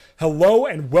Hello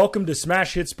and welcome to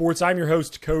Smash Hit Sports. I'm your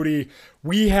host, Cody.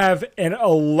 We have an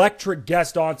electric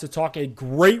guest on to talk a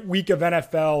great week of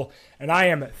NFL, and I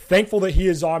am thankful that he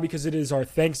is on because it is our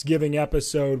Thanksgiving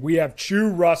episode. We have Chew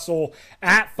Russell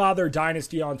at Father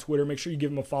Dynasty on Twitter. Make sure you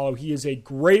give him a follow. He is a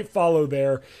great follow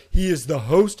there. He is the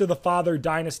host of the Father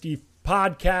Dynasty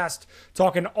podcast,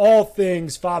 talking all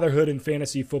things fatherhood and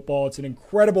fantasy football. It's an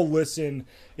incredible listen.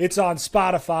 It's on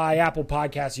Spotify, Apple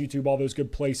Podcasts, YouTube, all those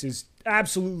good places.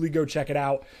 Absolutely go check it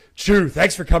out. Chew,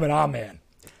 thanks for coming on, man.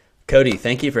 Cody,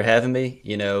 thank you for having me.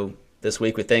 This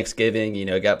week with Thanksgiving,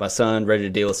 got my son ready to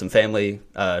deal with some family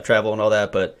travel and all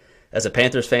that. But as a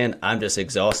Panthers fan, I'm just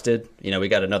exhausted. We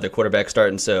got another quarterback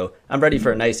starting, so I'm ready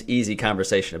for a nice, easy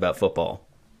conversation about football.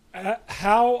 I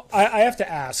have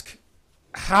to ask,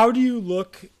 how do you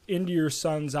look into your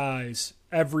son's eyes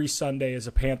every Sunday as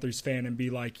a Panthers fan and be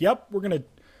like, "Yep, we're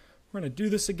gonna do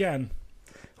this again"?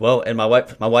 Well, and my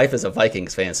wife is a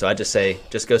Vikings fan, so I just say,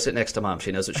 just go sit next to mom.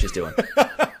 She knows what she's doing.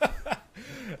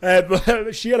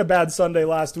 She had a bad Sunday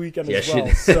last weekend as well.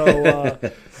 She did.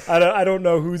 So I don't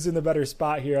know who's in the better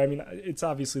spot here. I mean, it's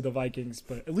obviously the Vikings,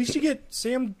 but at least you get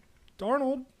Sam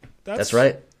Darnold. That's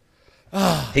right.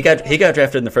 He got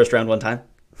drafted in the first round one time.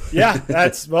 Yeah,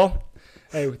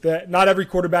 hey, not every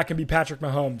quarterback can be Patrick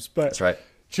Mahomes, but that's right.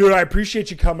 Jude, I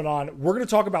appreciate you coming on. We're going to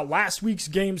talk about last week's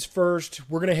games first.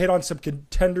 We're going to hit on some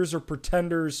contenders or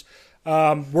pretenders.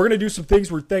 We're going to do some things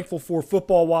we're thankful for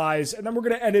football-wise, and then we're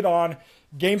going to end it on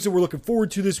games that we're looking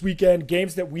forward to this weekend,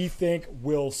 games that we think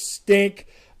will stink.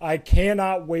 I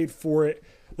cannot wait for it.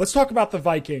 Let's talk about the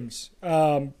Vikings.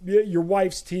 Your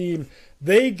wife's team,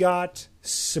 they got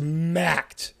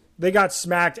smacked.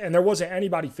 And there wasn't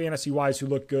anybody fantasy-wise who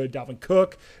looked good. Dalvin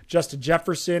Cook, Justin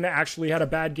Jefferson actually had a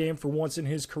bad game for once in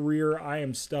his career. I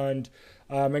am stunned.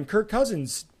 And Kirk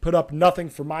Cousins put up nothing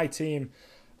for my team.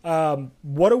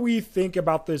 What do we think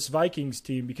about this Vikings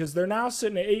team? Because they're now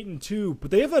sitting at 8-2, but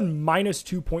they have a minus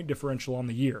 2-point differential on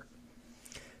the year.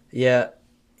 Yeah,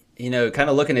 kind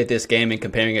of looking at this game and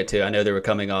comparing it to, I know they were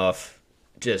coming off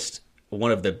just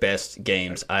one of the best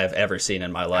games I've ever seen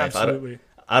in my life. Absolutely.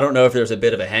 I don't know if there's a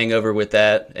bit of a hangover with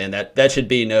that, and that should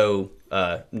be no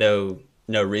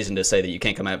reason to say that you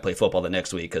can't come out and play football the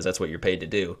next week because that's what you're paid to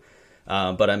do.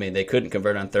 But, I mean, they couldn't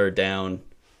convert on third down,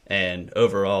 and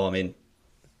overall, I mean,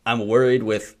 I'm worried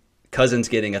with Cousins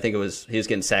he was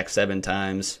getting sacked 7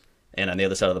 times, and on the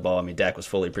other side of the ball, I mean, Dak was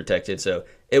fully protected, so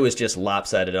it was just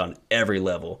lopsided on every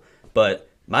level. But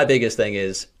my biggest thing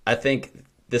is I think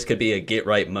this could be a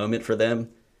get-right moment for them,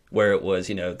 where it was,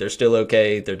 they're still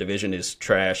okay. Their division is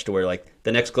trashed where,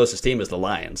 the next closest team is the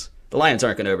Lions. The Lions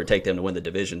aren't going to overtake them to win the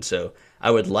division. So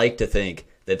I would like to think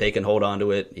that they can hold on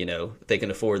to it. They can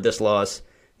afford this loss,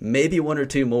 maybe 1 or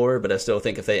 2 more, but I still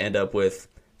think if they end up with,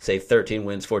 say, 13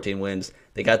 wins, 14 wins,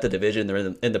 they got the division, they're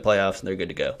in the playoffs, and they're good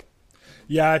to go.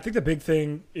 Yeah, I think the big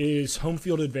thing is home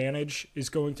field advantage is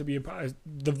going to be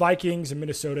the Vikings, and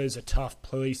Minnesota is a tough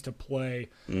place to play.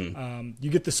 You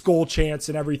get the skull chants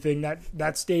and everything.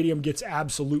 That stadium gets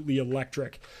absolutely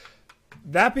electric.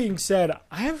 That being said,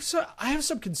 I have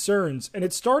some concerns, and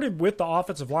it started with the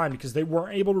offensive line because they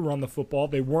weren't able to run the football.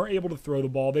 They weren't able to throw the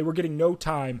ball. They were getting no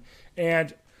time.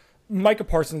 And Micah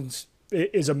Parsons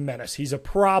is a menace. He's a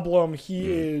problem.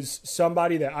 He is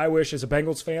somebody that I wish, as a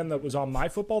Bengals fan, that was on my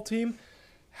football team.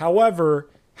 However,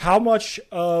 how much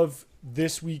of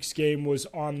this week's game was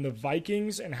on the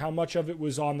Vikings and how much of it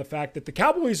was on the fact that the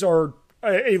Cowboys are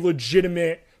a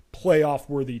legitimate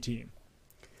playoff-worthy team?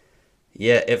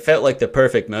 Yeah, it felt like the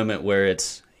perfect moment where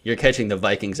you're catching the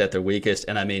Vikings at their weakest.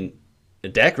 And, I mean,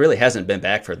 Dak really hasn't been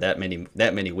back for that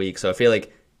many weeks. So I feel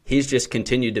like he's just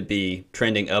continued to be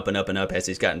trending up and up and up as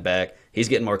he's gotten back. He's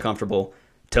getting more comfortable.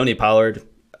 Tony Pollard,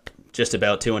 just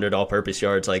about 200 all-purpose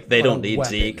yards. They don't need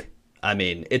Zeke. I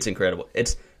mean, it's incredible.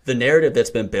 It's the narrative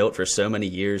that's been built for so many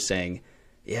years saying,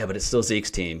 yeah, but it's still Zeke's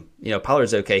team.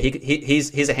 Pollard's okay.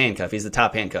 He's a handcuff. He's the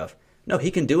top handcuff. No, he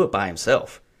can do it by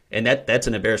himself. And that's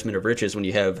an embarrassment of riches when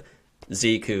you have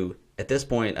Zeke, who at this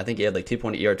point, I think he had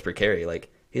 2.8 yards per carry.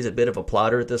 He's a bit of a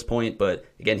plotter at this point, but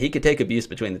again, he could take abuse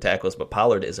between the tackles, but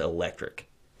Pollard is electric.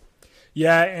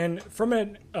 Yeah, and from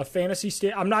a fantasy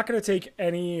state, I'm not going to take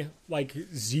any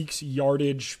Zeke's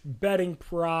yardage betting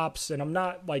props, and I'm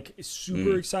not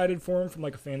super excited for him from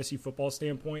a fantasy football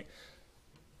standpoint.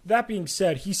 That being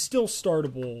said, he's still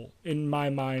startable in my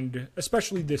mind,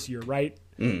 especially this year, right?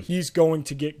 He's going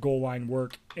to get goal line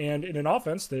work, and in an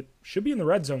offense that should be in the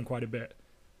red zone quite a bit.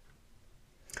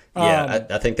 Yeah,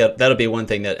 I think that'll be one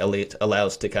thing that Elite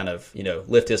allows to kind of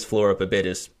lift his floor up a bit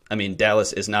is I mean,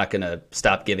 Dallas is not going to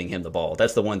stop giving him the ball.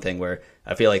 That's the one thing where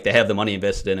I feel like they have the money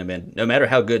invested in him, and no matter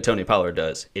how good Tony Pollard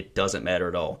does, it doesn't matter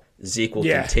at all. Zeke will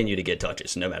continue to get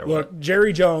touches no matter what. Look,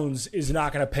 Jerry Jones is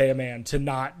not going to pay a man to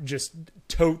not just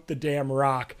tote the damn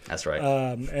rock. That's right.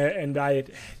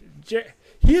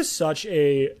 He is such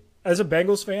a... As a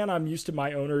Bengals fan, I'm used to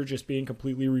my owner just being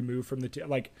completely removed from the team.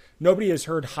 Like, nobody has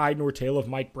heard hide nor tail of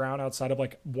Mike Brown outside of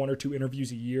like 1 or 2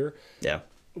 interviews a year. Yeah.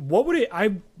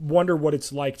 I wonder what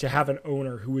it's like to have an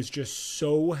owner who is just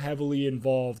so heavily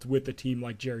involved with the team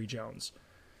like Jerry Jones.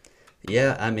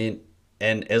 Yeah, I mean,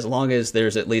 and as long as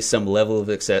there's at least some level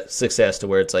of success to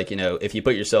where it's like, if you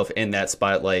put yourself in that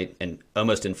spotlight and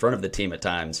almost in front of the team at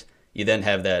times, you then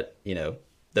have that,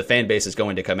 the fan base is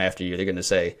going to come after you. They're going to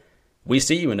say, we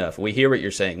see you enough. We hear what you're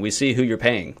saying. We see who you're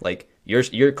paying. Like,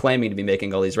 you're claiming to be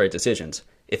making all these right decisions.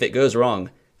 If it goes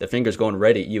wrong, the finger's going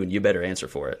right at you, and you better answer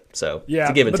for it. So it's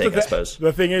a give and take, I suppose.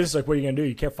 The thing is, like, what are you going to do?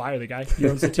 You can't fire the guy. He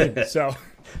owns the team. So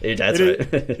that's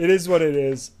right. It is what it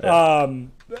is. Yeah.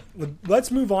 Let's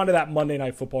move on to that Monday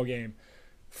Night Football game.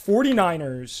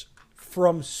 49ers,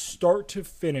 from start to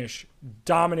finish,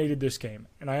 dominated this game.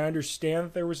 And I understand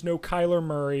that there was no Kyler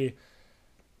Murray.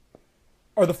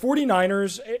 Are the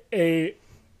 49ers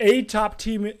a top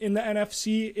team in the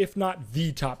NFC, if not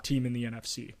the top team in the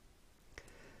NFC?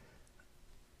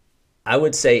 I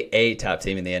would say a top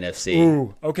team in the NFC.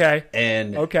 Ooh, okay.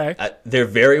 And they're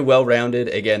very well-rounded.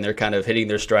 Again, they're kind of hitting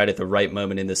their stride at the right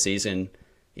moment in the season.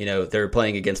 They're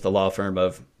playing against the law firm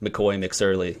of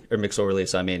McSorley.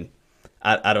 So, I mean,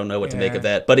 I don't know what to make of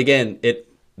that. But again,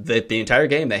 the entire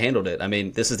game, they handled it. I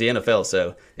mean, this is the NFL,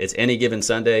 so it's any given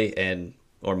Sunday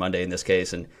or Monday in this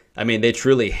case. And, I mean, they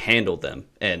truly handled them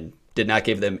and did not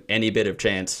give them any bit of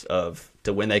chance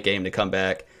to win that game, to come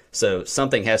back. So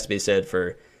something has to be said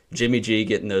for Jimmy G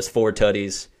getting those 4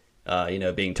 tutties,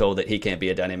 being told that he can't be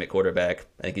a dynamic quarterback.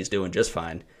 I think he's doing just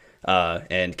fine.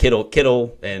 And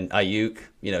Kittle and Ayuk,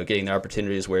 getting their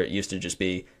opportunities where it used to just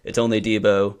be, it's only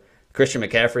Debo. Christian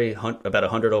McCaffrey, about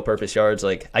 100 all-purpose yards.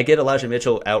 Like, I get Elijah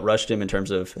Mitchell outrushed him in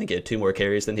terms of, I think he had 2 more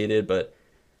carries than he did, but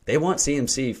they want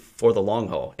CMC for the long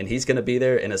haul, and he's going to be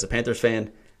there. And as a Panthers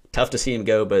fan, tough to see him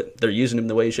go, but they're using him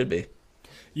the way he should be.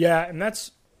 Yeah, and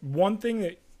that's one thing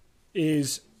that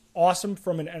is awesome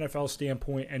from an NFL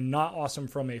standpoint and not awesome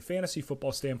from a fantasy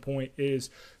football standpoint is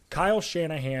Kyle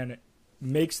Shanahan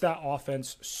makes that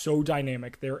offense so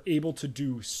dynamic. They're able to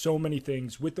do so many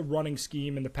things with the running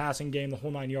scheme and the passing game, the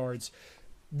whole 9 yards,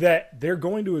 that they're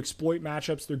going to exploit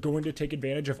matchups. They're going to take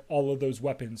advantage of all of those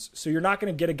weapons. So you're not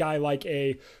going to get a guy like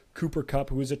a Cooper Kupp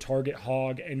who is a target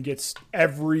hog and gets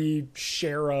every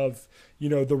share of,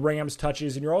 the Rams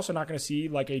touches. And you're also not going to see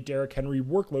like a Derrick Henry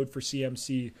workload for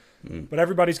CMC. But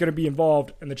everybody's going to be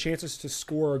involved, and the chances to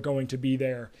score are going to be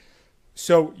there.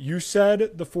 So you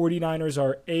said the 49ers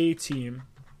are a team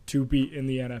to beat in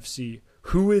the NFC.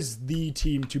 Who is the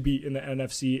team to beat in the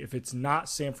NFC if it's not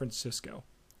San Francisco?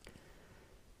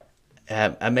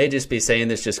 I may just be saying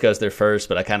this just because they're first,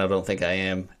 but I kind of don't think I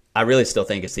am. I really still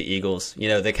think it's the Eagles.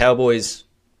 The Cowboys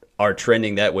are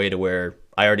trending that way to where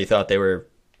I already thought they were,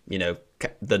 the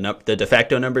de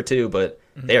facto number 2, but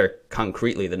they are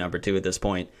concretely the number 2 at this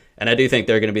point. And I do think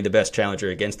they're going to be the best challenger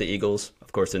against the Eagles.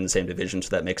 Of course, in the same division, so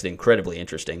that makes it incredibly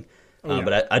interesting.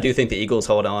 But I do think the Eagles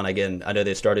hold on. Again, I know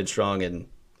they started strong and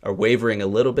are wavering a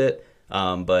little bit,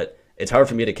 but it's hard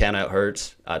for me to count out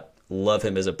Hurts. I love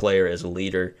him as a player, as a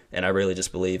leader, and I really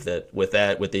just believe that with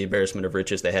the embarrassment of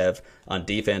riches they have on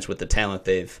defense, with the talent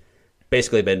they've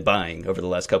basically been buying over the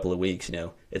last couple of weeks,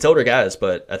 it's older guys,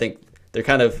 but I think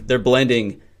they're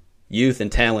blending youth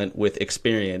and talent with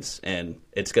experience, and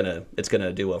it's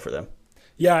gonna do well for them.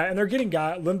 Yeah, and they're getting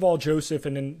guys, Linval Joseph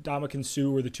and then Ndamukong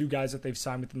Suh are the 2 guys that they've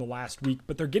signed within the last week,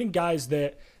 but they're getting guys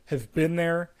that have been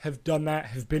there, have done that,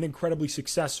 have been incredibly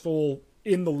successful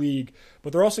in the league,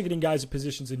 but they're also getting guys at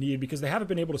positions of need because they haven't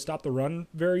been able to stop the run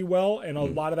very well, and a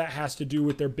lot of that has to do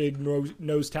with their big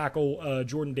nose tackle,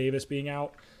 Jordan Davis, being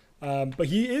out. But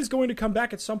he is going to come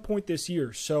back at some point this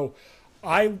year. So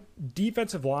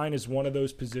defensive line is one of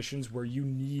those positions where you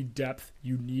need depth.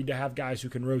 You need to have guys who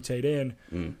can rotate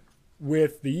in.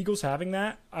 With the Eagles having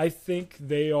that, I think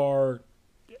they are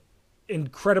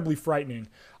incredibly frightening.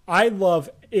 I love,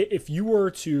 if you were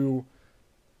to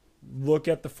look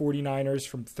at the 49ers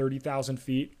from 30,000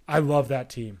 feet, I love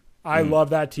that team. I love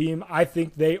that team. I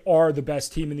think they are the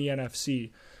best team in the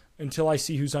NFC until I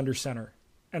see who's under center.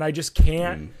 And I just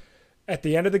can't. At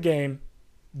the end of the game,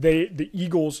 the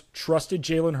Eagles trusted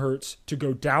Jalen Hurts to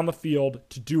go down the field,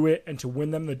 to do it, and to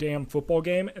win them the damn football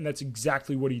game, and that's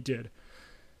exactly what he did.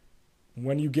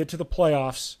 When you get to the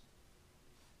playoffs,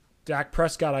 Dak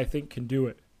Prescott, I think, can do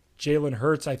it. Jalen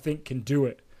Hurts, I think, can do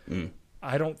it.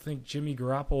 I don't think Jimmy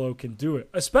Garoppolo can do it,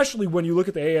 especially when you look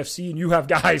at the AFC and you have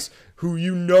guys who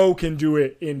can do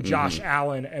it in Josh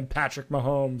Allen and Patrick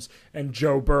Mahomes and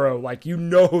Joe Burrow. Like,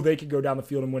 they can go down the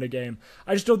field and win a game.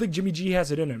 I just don't think Jimmy G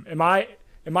has it in him.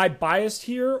 Am I biased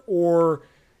here, or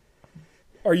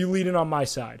are you leaning on my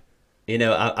side?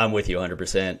 I'm with you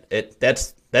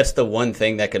 100%. That's the one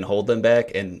thing that can hold them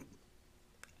back, and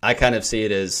I kind of see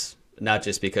it as not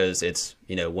just because it's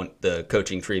the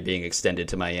coaching tree being extended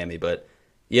to Miami, but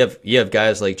you have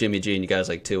guys like Jimmy G and you guys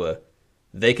like Tua.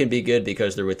 They can be good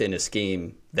because they're within a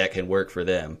scheme that can work for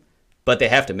them, but they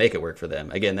have to make it work for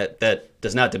them. Again, that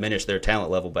does not diminish their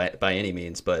talent level by any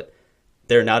means, but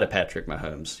they're not a Patrick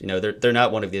Mahomes. They're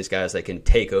not one of these guys that can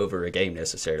take over a game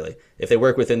necessarily. If they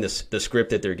work within the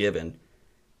script that they're given,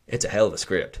 it's a hell of a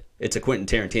script. It's a Quentin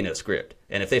Tarantino script,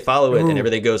 and if they follow it and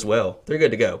everything goes well, they're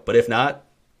good to go. But if not,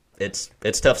 it's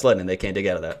tough sledding, and they can't dig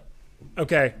out of that.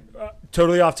 Okay,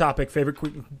 totally off topic. Favorite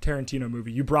Quentin Tarantino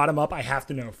movie? You brought him up. I have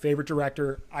to know. Favorite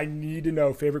director? I need to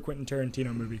know. Favorite Quentin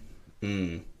Tarantino movie?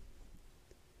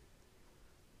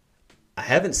 I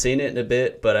haven't seen it in a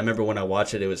bit, but I remember when I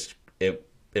watched it,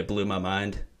 it blew my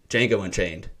mind. Django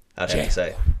Unchained, I'd have to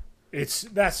say.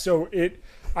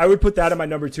 I would put that in my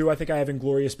number 2. I think I have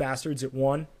Inglourious Bastards at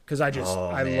 1 because I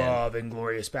love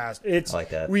Inglourious Bastards. I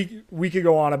like that. We could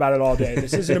go on about it all day.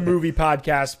 This isn't a movie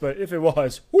podcast, but if it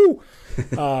was, whoo!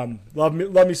 Love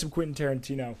me some Quentin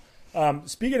Tarantino.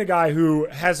 Speaking of a guy who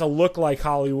has a look like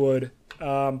Hollywood,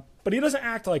 but he doesn't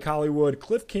act like Hollywood,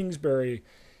 Kliff Kingsbury.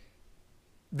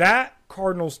 That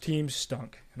Cardinals team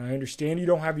stunk. And I understand you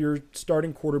don't have your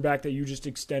starting quarterback that you just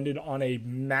extended on a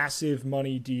massive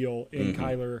money deal in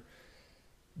Kyler.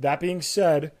 That being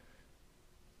said,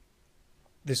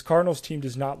 this Cardinals team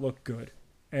does not look good.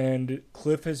 And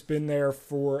Kliff has been there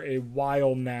for a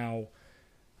while now.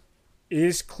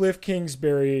 Is Kliff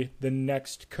Kingsbury the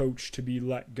next coach to be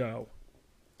let go?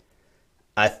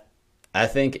 I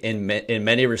think in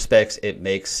many respects it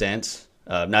makes sense.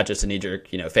 Not just a knee-jerk,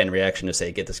 fan reaction to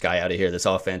say, get this guy out of here. This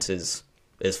offense is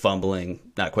fumbling,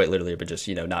 not quite literally, but just,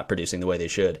 not producing the way they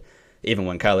should, even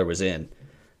when Kyler was in.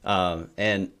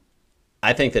 And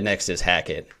I think the next is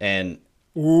Hackett. And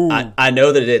I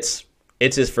know that it's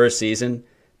his first season,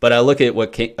 but I look at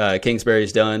what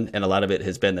Kingsbury's done, and a lot of it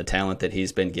has been the talent that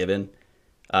he's been given.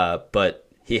 But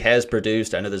he has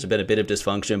produced. I know there's been a bit of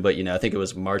dysfunction, but, I think it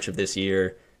was March of this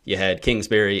year. You had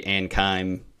Kingsbury and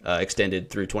Keim extended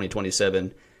through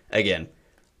 2027. Again,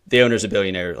 the owner's a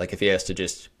billionaire. Like, if he has to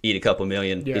just eat a couple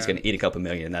million, he's going to eat a couple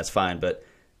million, and that's fine. But,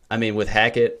 I mean, with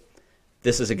Hackett,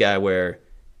 this is a guy where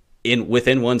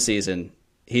within one season,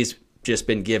 he's just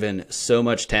been given so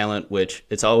much talent, which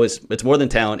it's more than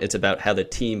talent. It's about how the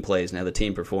team plays and how the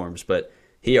team performs. But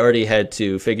he already had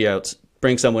to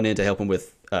bring someone in to help him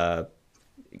with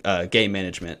game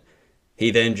management. He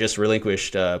then just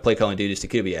relinquished play calling duties to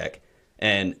Kubiak.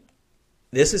 And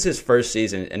this is his first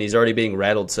season, and he's already being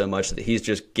rattled so much that he's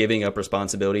just giving up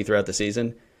responsibility throughout the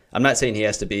season. I'm not saying he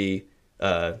has to be,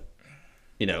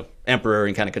 emperor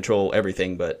and kind of control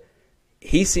everything, but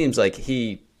he seems like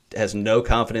he has no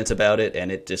confidence about it,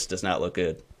 and it just does not look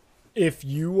good. If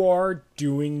you are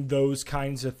doing those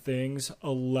kinds of things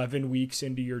 11 weeks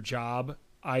into your job,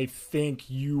 I think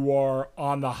you are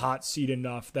on the hot seat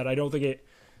enough that I don't think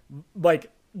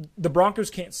the Broncos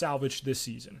can't salvage this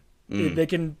season. They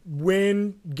can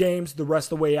win games the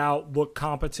rest of the way out, look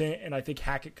competent, and I think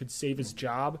Hackett could save his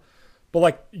job.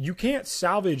 But, you can't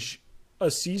salvage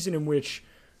a season in which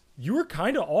you were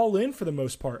kind of all in for the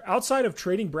most part. Outside of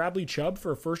trading Bradley Chubb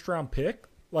for a first-round pick,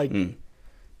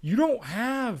 you don't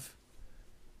have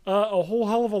a whole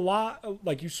hell of a lot.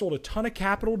 You sold a ton of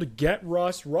capital to get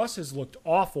Russ. Russ has looked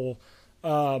awful.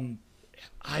 I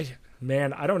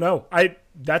don't know. I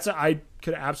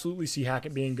could absolutely see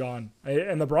Hackett being gone.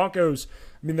 And the Broncos,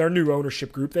 their new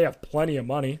ownership group, they have plenty of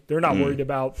money. They're not worried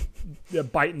about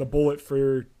biting the bullet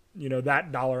for,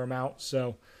 that dollar amount.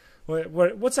 So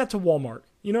what's that to Walmart?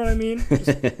 You know what I mean?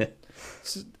 It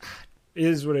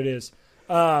is what it is.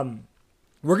 We're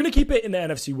going to keep it in the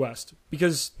NFC West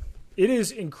because it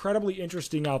is incredibly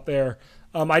interesting out there.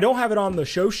 I don't have it on the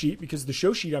show sheet because the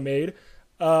show sheet I made,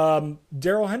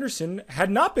 Darrell Henderson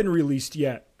had not been released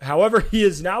yet. However, he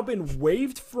has now been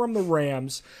waived from the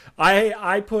Rams.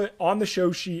 I put on the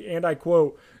show sheet, and I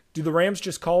quote, do the Rams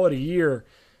just call it a year?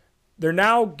 They're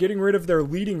now getting rid of their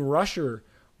leading rusher.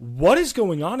 What is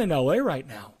going on in LA right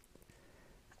now?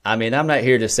 I'm not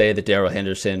here to say that Darrell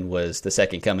Henderson was the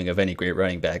second coming of any great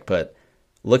running back, but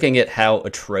looking at how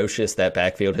atrocious that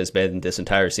backfield has been this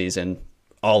entire season,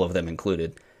 all of them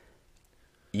included,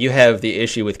 you have the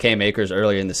issue with Cam Akers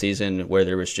earlier in the season where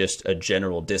there was just a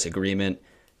general disagreement.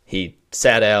 He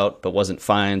sat out but wasn't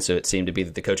fined, so it seemed to be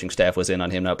that the coaching staff was in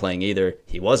on him not playing either.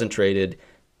 He wasn't traded.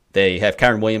 They have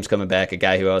Kyron Williams coming back, a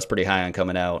guy who I was pretty high on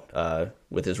coming out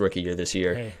with his rookie year this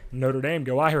year. Hey, Notre Dame,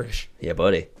 go Irish. Yeah,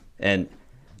 buddy. And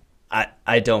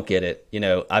I don't get it.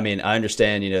 I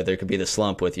understand, there could be the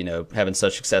slump with, having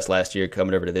such success last year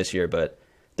coming over to this year, but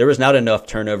there was not enough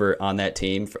turnover on that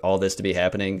team for all this to be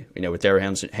happening, with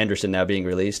Darrell Henderson now being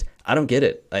released. I don't get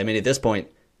it. I mean, at this point,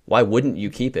 why wouldn't you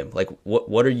keep him? Like,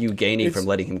 what are you gaining from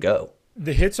letting him go?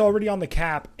 The hit's already on the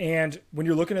cap, and when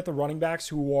you're looking at the running backs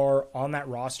who are on that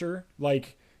roster,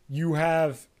 like, you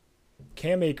have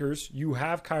Cam Akers, you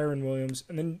have Kyron Williams,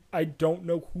 and then I don't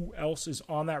know who else is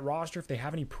on that roster, if they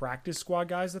have any practice squad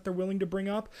guys that they're willing to bring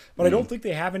up, but I don't think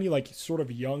they have any like sort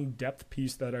of young depth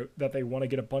piece that they want to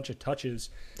get a bunch of touches.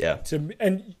 Yeah.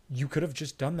 And you could have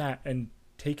just done that and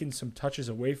taken some touches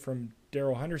away from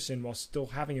Darrell Henderson while still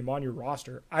having him on your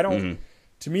roster.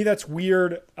 To me, that's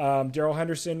weird. Darrell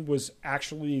Henderson was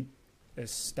actually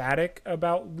ecstatic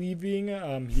about leaving.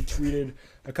 He tweeted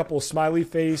a couple of smiley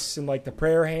face and like the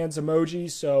prayer hands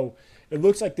emoji. So it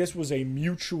looks like this was a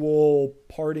mutual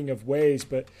parting of ways,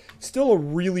 but still a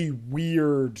really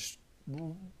weird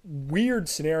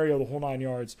scenario, the whole 9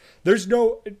 yards.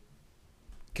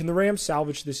 Can the Rams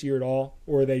salvage this year at all,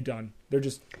 or are they done?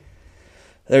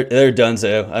 They're done.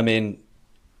 So, I mean,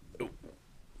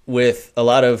 with a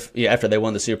lot of, after they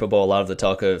won the Super Bowl, a lot of the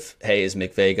talk of, hey, is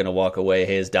McVay going to walk away?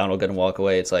 Hey, is Donald going to walk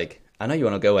away? It's like, I know you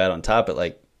want to go out on top, but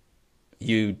like,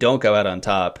 you don't go out on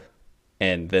top,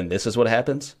 and then this is what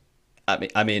happens.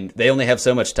 I mean, they only have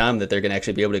so much time that they're going to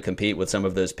actually be able to compete with some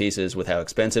of those pieces with how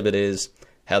expensive it is,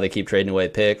 how they keep trading away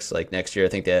picks. Like next year, I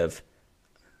think they have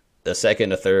the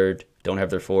second, a third, don't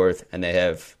have their fourth, and they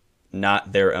have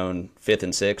not their own fifth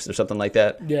and sixth or something like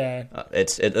that. Yeah.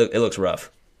 It looks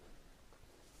rough.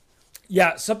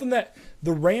 Yeah, something that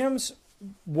the Rams,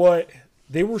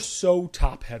 they were so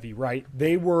top heavy, right?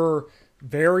 They were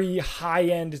very high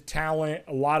end talent,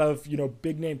 a lot of,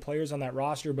 big name players on that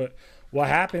roster. But what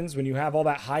happens when you have all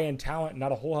that high end talent and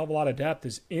not a whole hell of a lot of depth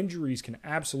is injuries can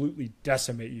absolutely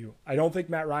decimate you. I don't think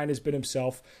Matt Ryan has been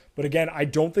himself. But again, I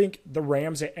don't think the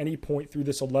Rams at any point through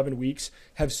this 11 weeks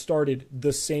have started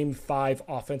the same 5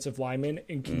 offensive linemen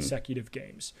in consecutive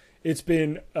games. It's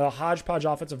been a hodgepodge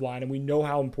offensive line, and we know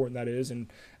how important that is.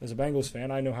 And as a Bengals fan,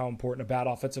 I know how important a bad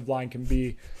offensive line can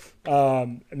be.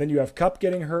 And then you have Kupp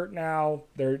getting hurt now.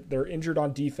 They're injured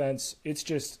on defense.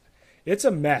 It's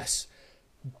a mess.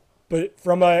 But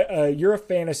from you're a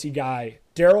fantasy guy,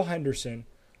 Darrell Henderson,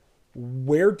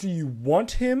 where do you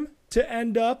want him to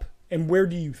end up, and where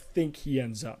do you think he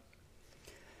ends up?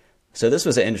 So this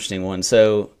was an interesting one.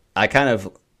 So I kind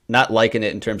of not liking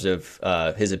it in terms of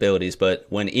his abilities, but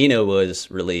when Eno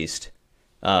was released,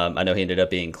 I know he ended up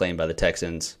being claimed by the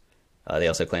Texans. They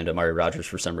also claimed Amari Rodgers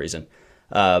for some reason.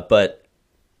 But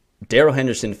Darrell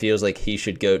Henderson feels like he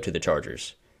should go to the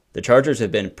Chargers. The Chargers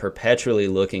have been perpetually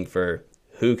looking for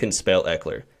who can spell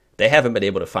Eckler. They haven't been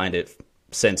able to find it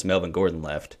since Melvin Gordon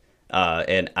left.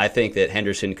 And I think that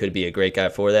Henderson could be a great guy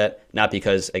for that, not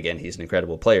because, again, he's an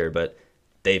incredible player, but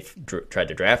they've tried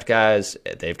to draft guys.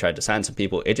 They've tried to sign some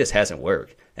people. It just hasn't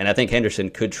worked. And I think Henderson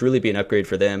could truly be an upgrade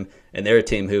for them. And they're a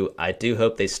team who I do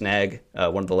hope they snag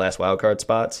one of the last wildcard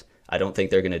spots. I don't think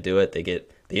they're going to do it. They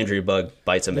get the injury bug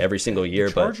bites them every single year.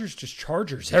 The Chargers just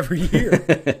Chargers every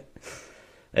year.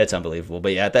 That's unbelievable.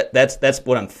 But yeah, that's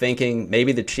what I'm thinking.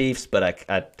 Maybe the Chiefs, but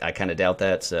I kind of doubt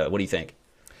that. So what do you think?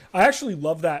 I actually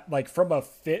love that. Like from a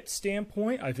fit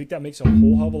standpoint, I think that makes a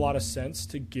whole hell of a lot of sense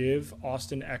to give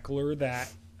Austin Eckler that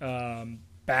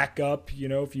backup.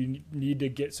 If you need to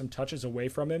get some touches away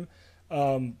from him,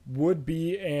 would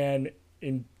be a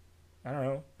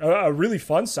really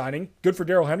fun signing. Good for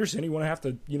Darrell Henderson. He won't have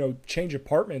to change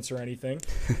apartments or anything.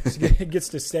 He gets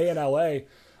to stay in LA.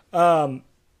 I'm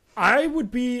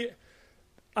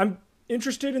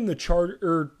interested in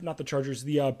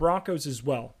the Broncos as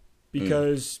well.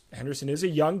 Because Henderson is a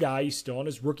young guy. He's still on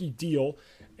his rookie deal.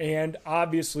 And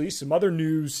obviously some other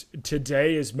news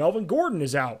today is Melvin Gordon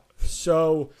is out.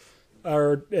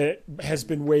 It has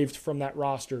been waived from that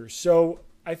roster. So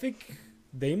I think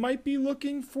they might be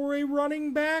looking for a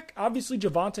running back. Obviously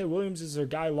Javonte Williams is their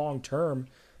guy long term.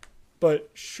 But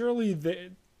surely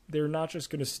they're not just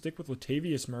going to stick with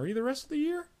Latavius Murray the rest of the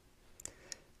year?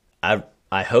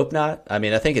 I hope not. I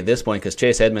mean, I think at this point, because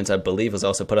Chase Edmonds, I believe, was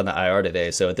also put on the IR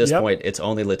today. So at this point, it's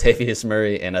only Latavius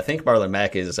Murray, and I think Marlon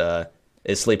Mack is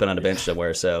sleeping on a bench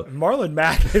somewhere. So Marlon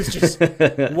Mack is just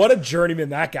what a journeyman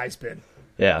that guy's been.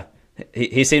 Yeah,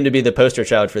 he seemed to be the poster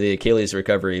child for the Achilles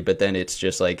recovery, but then it's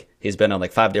just like he's been on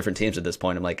like 5 different teams at this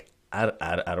point. I'm like, I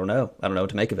don't know. I don't know what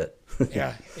to make of it.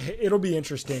 Yeah, it'll be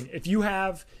interesting. If you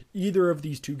have either of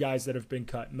these two guys that have been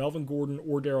cut, Melvin Gordon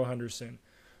or Darrell Henderson,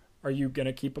 are you going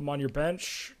to keep them on your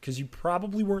bench? Because you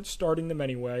probably weren't starting them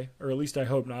anyway, or at least I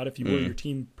hope not. If you were, your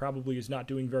team probably is not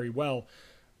doing very well.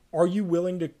 Are you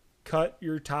willing to cut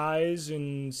your ties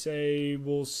and say,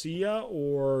 we'll see ya?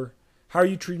 Or how are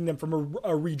you treating them from a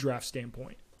redraft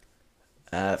standpoint?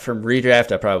 From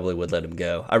redraft, I probably would let him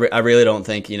go. I really don't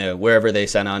think, wherever they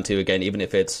sign on to, again, even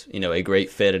if it's, a great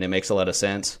fit and it makes a lot of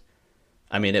sense,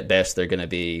 I mean, at best, they're going to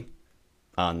be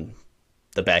on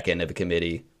the back end of a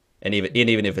committee. And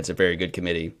even if it's a very good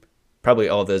committee, probably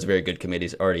all of those very good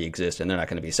committees already exist, and they're not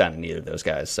going to be signing either of those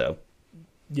guys. So,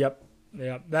 Yep.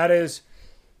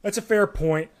 That's a fair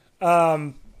point.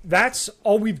 That's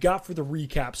all we've got for the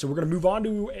recap. So we're going to move on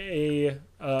to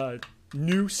a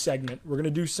new segment. We're going to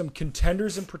do some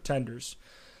contenders and pretenders.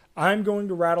 I'm going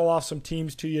to rattle off some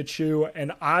teams to you, Chew,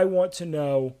 and I want to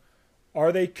know,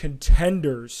 are they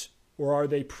contenders or are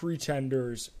they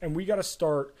pretenders? And we got to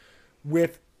start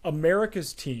with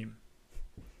America's team,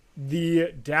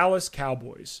 the Dallas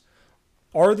Cowboys.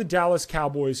 Are the Dallas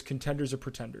Cowboys contenders or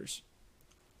pretenders?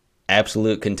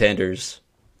 Absolute contenders.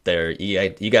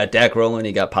 You got Dak rolling,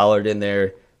 you got Pollard in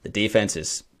there. The defense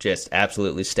is just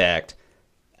absolutely stacked.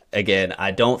 Again,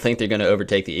 I don't think they're going to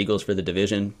overtake the Eagles for the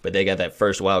division, but they got that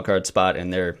first wild card spot,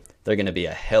 and they're going to be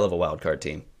a hell of a wild card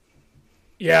team.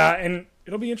 Yeah, and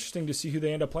it'll be interesting to see who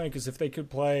they end up playing, because if they could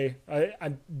play,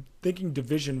 I'm thinking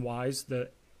division-wise, the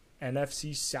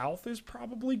NFC South is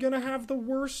probably going to have the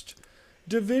worst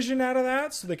division out of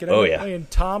that, so they could end up playing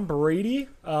Tom Brady.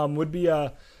 Would be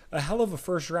a hell of a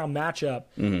first-round matchup.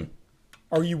 Mm-hmm.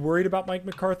 Are you worried about Mike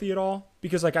McCarthy at all?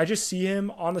 Because I just see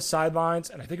him on the sidelines,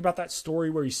 and I think about that story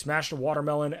where he smashed a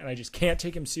watermelon, and I just can't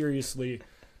take him seriously.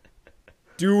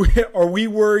 Are we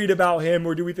worried about him,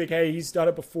 or do we think, hey, he's done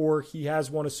it before, he has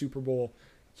won a Super Bowl,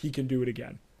 he can do it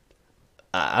again?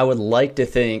 I would like to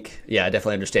think, I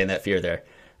definitely understand that fear there.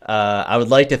 I would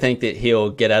like to think that he'll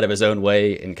get out of his own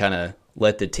way and kind of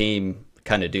let the team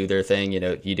kind of do their thing.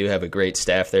 You do have a great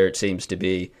staff there, it seems to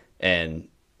be, and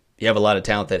you have a lot of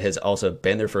talent that has also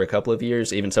been there for a couple of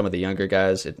years, even some of the younger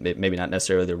guys, maybe not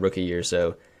necessarily their rookie year,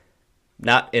 so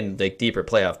not in the deeper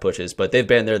playoff pushes, but they've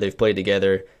been there, they've played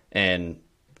together, and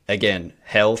again,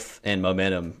 health and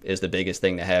momentum is the biggest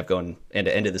thing to have going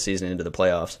into end of the season, into the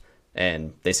playoffs,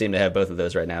 and they seem to have both of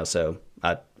those right now, so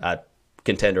I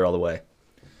contender all the way.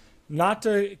 Not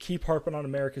to keep harping on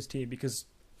America's team, because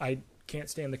I can't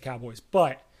stand the Cowboys,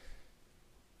 but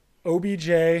OBJ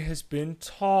has been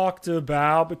talked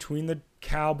about between the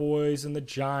Cowboys and the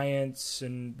Giants,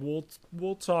 and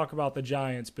we'll talk about the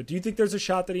Giants. But do you think there's a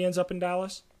shot that he ends up in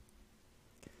Dallas?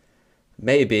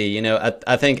 Maybe.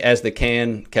 I think as the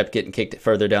can kept getting kicked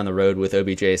further down the road with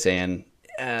OBJ saying,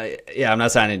 I'm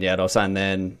not signing yet, I'll sign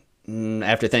then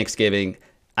after Thanksgiving.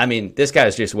 I mean, this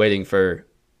guy's just waiting for,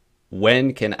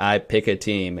 when can I pick a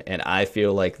team and I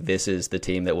feel like this is the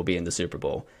team that will be in the Super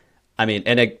Bowl? I mean,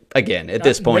 and again, at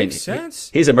this point,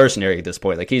 he's a mercenary at this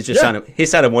point. Like, he's signing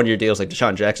 1-year deals like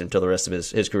Deshaun Jackson until the rest of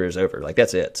his career is over. Like,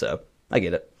 that's it. So I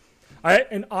get it.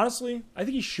 And honestly, I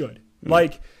think he should.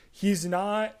 Like, he's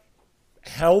not.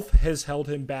 Health has held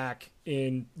him back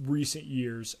in recent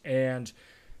years, and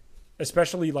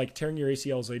especially like tearing your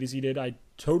ACL as late as he did. I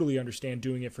totally understand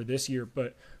doing it for this year,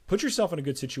 but put yourself in a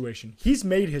good situation. He's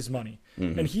made his money,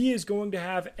 and he is going to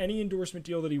have any endorsement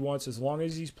deal that he wants as long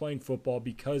as he's playing football,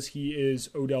 because he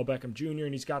is Odell Beckham Jr.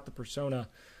 and he's got the persona.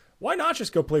 Why not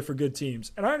just go play for good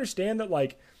teams? And I understand that,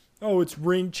 like, it's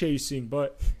ring chasing,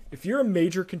 but if you're a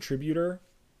major contributor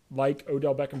like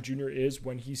Odell Beckham Jr. is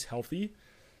when he's healthy,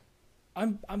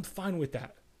 I'm fine with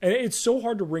that. And it's so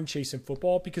hard to ring chase in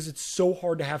football because it's so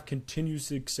hard to have continued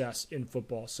success in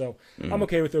football. So I'm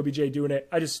okay with OBJ doing it.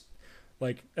 I just,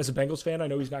 like, as a Bengals fan, I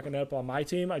know he's not going to end up on my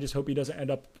team. I just hope he doesn't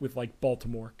end up with, like,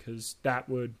 Baltimore, because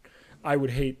I would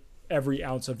hate every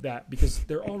ounce of that, because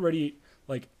they're already,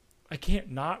 like, I can't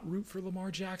not root for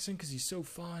Lamar Jackson because he's so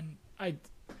fun.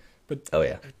 But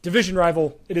division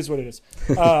rival, it is what it is.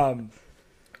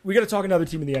 We got to talk another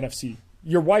team in the NFC.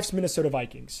 Your wife's Minnesota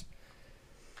Vikings.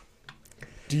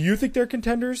 Do you think they're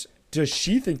contenders? Does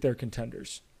she think they're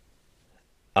contenders?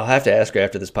 I'll have to ask her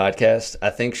after this podcast. I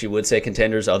think she would say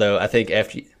contenders, although I think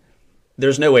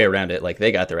there's no way around it. Like, they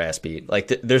got their ass beat.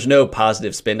 Like, there's no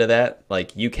positive spin to that.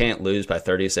 Like, you can't lose by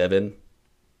 37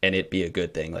 and it be a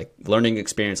good thing. Like, learning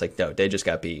experience, like, no, they just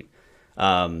got beat.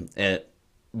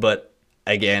 But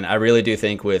again, I really do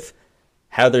think with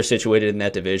how they're situated in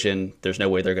that division, there's no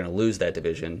way they're going to lose that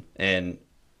division. And,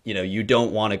 you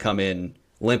don't want to come in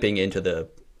limping into the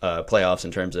playoffs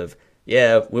in terms of,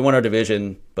 we won our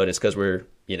division, but it's because we're,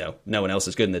 no one else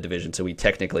is good in the division, so we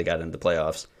technically got into the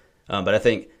playoffs. But I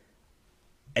think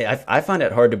I find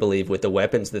it hard to believe with the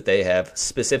weapons that they have,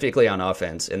 specifically on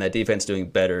offense, and that defense doing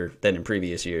better than in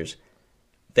previous years.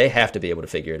 They have to be able to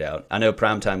figure it out. I know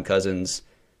primetime Cousins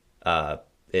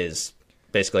is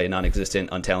basically a non-existent,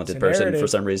 untalented person for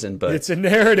some reason, but it's a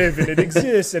narrative and it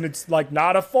exists, and it's like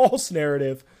not a false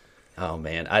narrative. Oh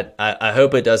man, I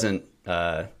hope it doesn't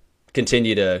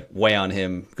continue to weigh on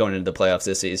him going into the playoffs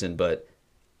this season, but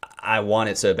I want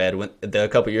it so bad. A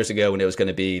couple years ago when it was going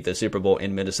to be the Super Bowl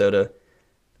in Minnesota,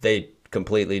 they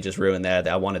completely just ruined that.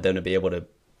 I wanted them to be able to,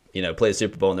 play the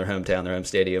Super Bowl in their hometown, their home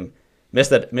stadium. Missed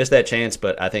that chance,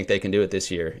 but I think they can do it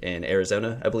this year in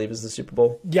Arizona, I believe is the Super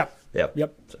Bowl. Yep.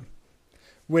 Yep. So.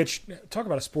 Which, talk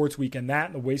about a sports weekend, that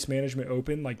and the Waste Management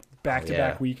Open, like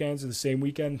back-to-back weekends or the same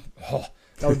weekend. Oh,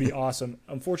 that would be awesome.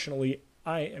 Unfortunately,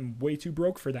 I am way too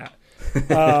broke for that.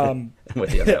 I'm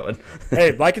with you on that one.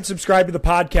 Hey, like and subscribe to the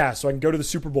podcast so I can go to the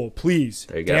Super Bowl, please.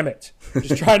 There you go. Damn it. I'm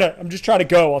just trying to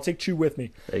go. I'll take Chew with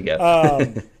me. There you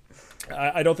go.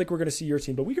 I don't think we're going to see your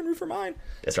team, but we can root for mine.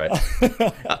 That's right.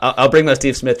 I'll bring my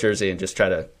Steve Smith jersey and just try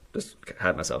to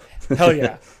hide myself. Hell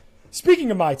yeah. Speaking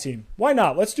of my team, why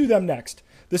not? Let's do them next.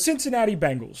 The Cincinnati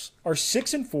Bengals are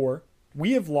 6-4.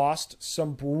 We have lost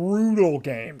some brutal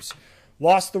games.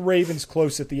 Lost the Ravens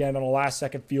close at the end on a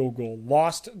last-second field goal.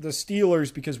 Lost the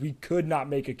Steelers because we could not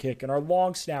make a kick, and our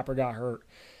long snapper got hurt.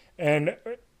 And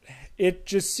it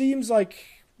just seems like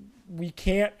we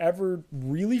can't ever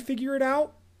really figure it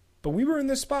out. But we were in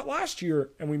this spot last year,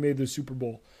 and we made the Super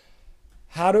Bowl.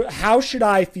 How should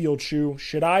I feel, Chew?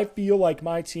 Should I feel like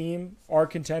my team are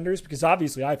contenders? Because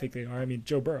obviously I think they are. I mean,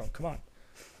 Joe Burrow, come on.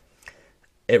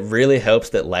 It really helps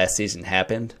that last season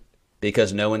happened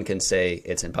because no one can say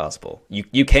it's impossible.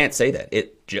 You can't say that.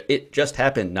 It just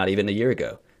happened not even a year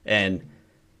ago. And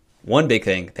one big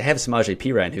thing, they have Samaje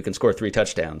Perine who can score 3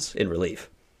 touchdowns in relief.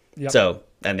 Yep. So,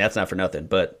 and that's not for nothing.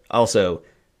 But also,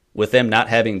 with them not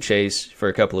having Chase for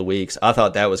a couple of weeks, I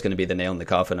thought that was going to be the nail in the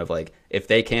coffin of like, if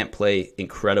they can't play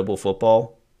incredible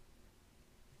football,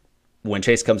 when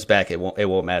Chase comes back, it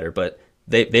won't matter. But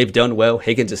they've done well.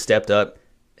 Higgins has stepped up.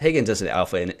 Higgins is an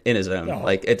alpha in his own. Oh.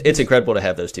 Like it's incredible to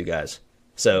have those two guys.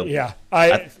 So yeah,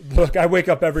 I wake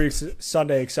up every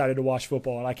Sunday excited to watch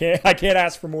football, and I can't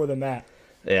ask for more than that.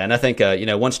 Yeah, and I think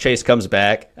once Chase comes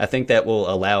back, I think that will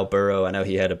allow Burrow. I know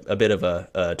he had a bit of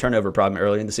a turnover problem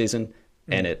early in the season,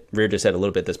 and it reared its head a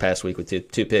little bit this past week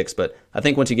with two picks. But I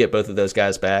think once you get both of those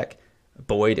guys back,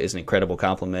 Boyd is an incredible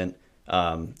compliment.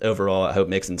 Overall, I hope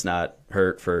Mixon's not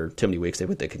hurt for too many weeks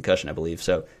with the concussion, I believe.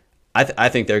 So I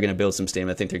think they're going to build some steam.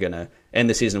 I think they're going to end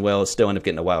the season well, still end up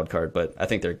getting a wild card, but I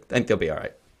think they'll be all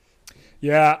right.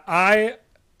 Yeah,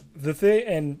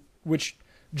 which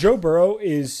Joe Burrow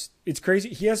it's crazy.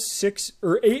 He has 6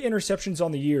 or 8 interceptions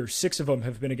on the year. 6 of them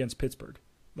have been against Pittsburgh.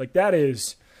 Like that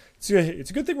is, it's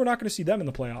a good thing we're not going to see them in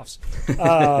the playoffs.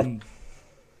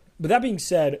 But that being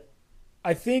said,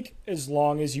 I think as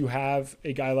long as you have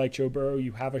a guy like Joe Burrow,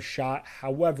 you have a shot.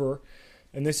 However,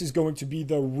 and this is going to be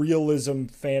the realism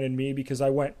fan in me because I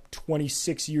went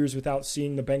 26 years without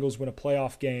seeing the Bengals win a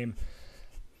playoff game.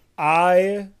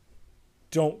 I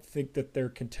don't think that they're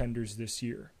contenders this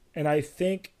year. And I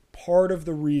think part of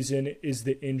the reason is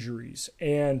the injuries.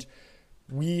 And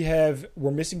we're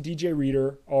missing DJ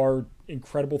Reader, our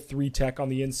incredible 3-tech on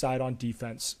the inside on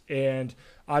defense. And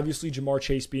obviously Jamar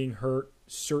Chase being hurt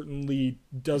certainly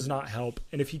does not help.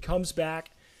 And if he comes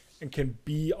back and can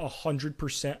be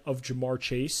 100% of Jamar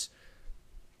Chase,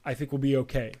 I think we'll be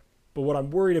okay. But what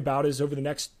I'm worried about is over the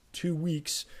next 2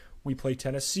 weeks, we play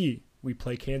Tennessee, we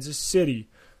play Kansas City.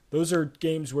 Those are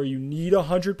games where you need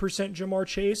 100% Jamar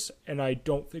Chase, and I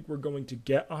don't think we're going to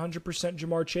get 100%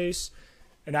 Jamar Chase.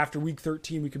 And after week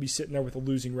 13, we could be sitting there with a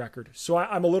losing record. So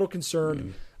I'm a little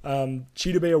concerned. Chidobe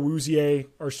Awuzie,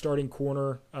 our starting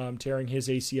corner, tearing his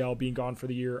ACL, being gone for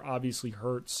the year, obviously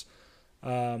hurts.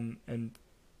 And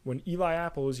when Eli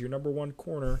Apple is your number 1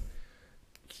 corner,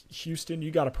 Houston,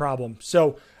 you got a problem.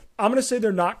 So I'm going to say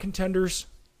they're not contenders,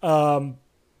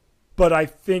 but I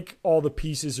think all the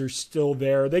pieces are still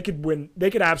there. They could win. They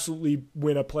could absolutely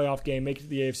win a playoff game, make it to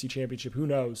the AFC Championship. Who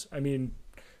knows? I mean,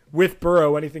 with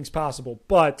Burrow, anything's possible.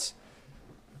 But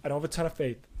I don't have a ton of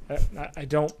faith. I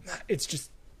don't. It's just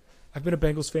I've been a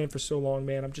Bengals fan for so long,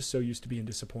 man. I'm just so used to being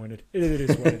disappointed. It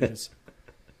is what it is.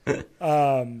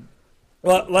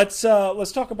 Well, let's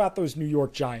talk about those New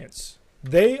York Giants.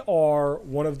 They are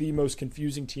one of the most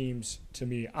confusing teams to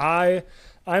me. I'm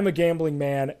a gambling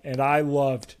man, and I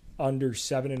loved under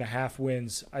 7.5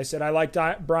 wins. I said I like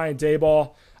Brian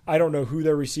Daboll. I don't know who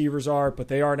their receivers are, but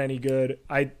they aren't any good.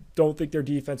 I don't think their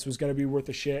defense was going to be worth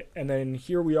a shit. And then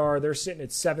here we are. They're sitting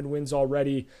at 7 wins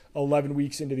already, 11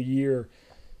 weeks into the year.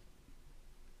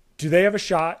 Do they have a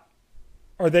shot?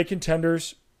 Are they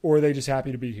contenders, or are they just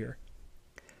happy to be here?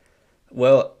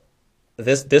 Well,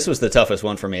 this was the toughest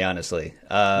one for me, honestly.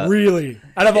 Really?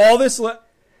 Out of all this?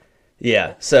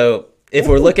 Yeah. So if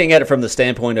we're looking at it from the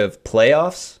standpoint of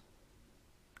playoffs,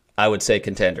 I would say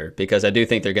contender, because I do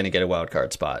think they're going to get a wild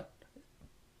card spot.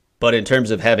 But in terms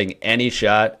of having any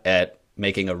shot at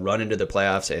making a run into the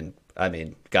playoffs and, I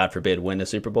mean, God forbid, win the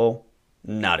Super Bowl,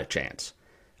 not a chance.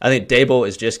 I think Dable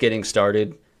is just getting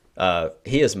started.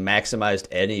 He has maximized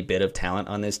any bit of talent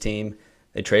on this team.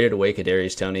 They traded away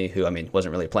Kadarius Toney, who, I mean,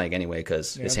 wasn't really playing anyway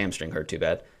because his hamstring hurt too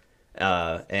bad.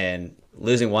 And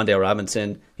losing Wan'Dale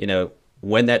Robinson,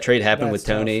 when that trade happened with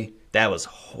Toney, tough. That was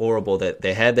horrible that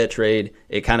they had that trade.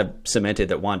 It kind of cemented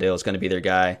that Wan'Dale is going to be their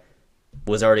guy.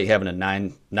 Was already having a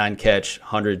nine catch,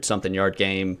 100-something yard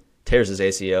game, tears his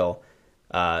ACL.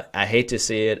 I hate to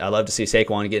see it. I love to see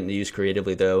Saquon getting used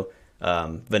creatively, though.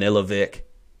 Vanilla Vic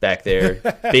back there,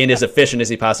 being as efficient as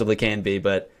he possibly can be.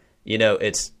 But,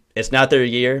 it's not their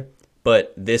year.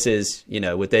 But this is,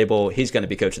 with Dable, he's going to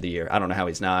be coach of the year. I don't know how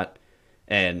he's not.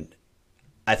 And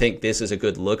I think this is a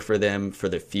good look for them for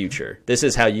the future. This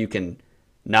is how you can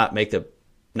maybe make the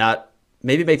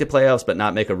playoffs, but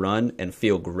not make a run and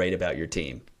feel great about your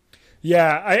team.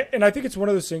 Yeah, I think it's one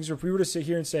of those things where if we were to sit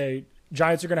here and say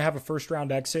Giants are going to have a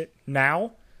first-round exit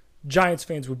now, Giants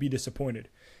fans would be disappointed.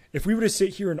 If we were to sit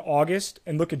here in August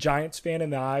and look a Giants fan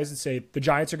in the eyes and say the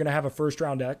Giants are going to have a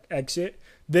first-round exit,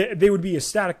 they would be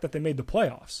ecstatic that they made the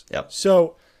playoffs. Yep.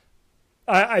 So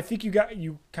I think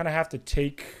you kind of have to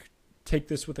take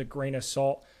this with a grain of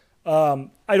salt. I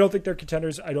don't think they're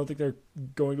contenders. I don't think they're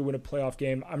going to win a playoff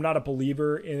game. I'm not a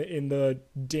believer in the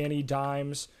Danny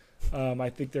Dimes. I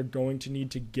think they're going to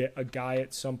need to get a guy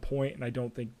at some point, and I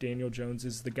don't think Daniel Jones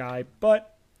is the guy.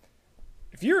 But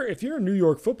if you're a New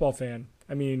York football fan,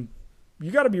 I mean, you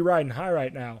got to be riding high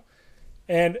right now.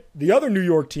 And the other New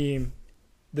York team,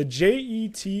 the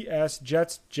Jets,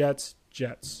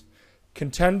 Jets.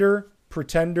 Contender,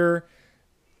 pretender.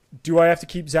 Do I have to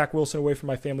keep Zach Wilson away from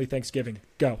my family Thanksgiving?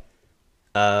 Go.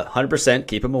 100%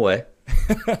 keep him away.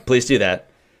 Please do that.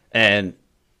 And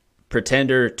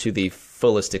pretender to the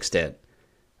fullest extent.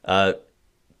 Not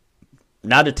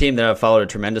a team that I've followed a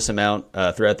tremendous amount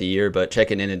throughout the year, but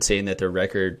checking in and seeing that their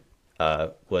record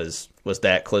was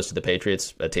that close to the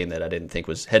Patriots, a team that I didn't think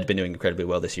had been doing incredibly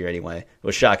well this year anyway. It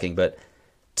was shocking. But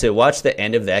to watch the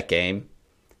end of that game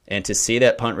and to see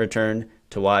that punt return,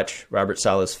 to watch Robert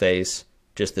Saleh's face,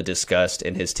 just the disgust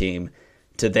in his team,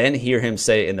 to then hear him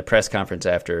say in the press conference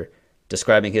after,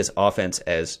 describing his offense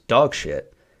as dog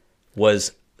shit,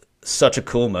 was such a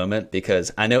cool moment,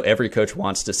 because I know every coach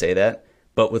wants to say that,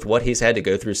 but with what he's had to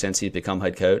go through since he's become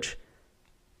head coach,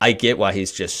 I get why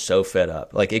he's just so fed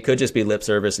up. Like, it could just be lip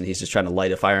service and he's just trying to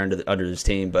light a fire under his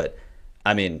team. But,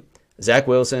 I mean, Zach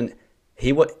Wilson,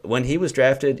 when he was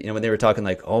drafted, when they were talking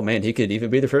like, oh, man, he could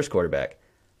even be the first quarterback,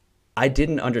 I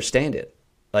didn't understand it.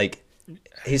 Like,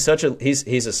 he's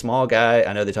a small guy.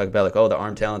 I know they talk about like, oh, the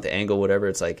arm talent, the angle, whatever.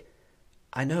 It's like,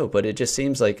 I know, but it just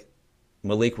seems like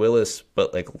Malik Willis,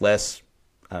 but like less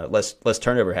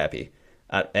turnover happy.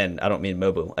 And I don't mean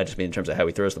mobile. I just mean in terms of how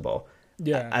he throws the ball.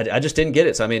 Yeah. I just didn't get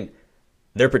it. So, I mean,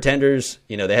 they're pretenders.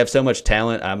 They have so much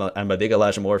talent. I'm a big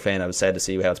Elijah Moore fan. I was sad to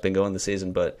see how it's been going this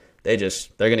season, but they're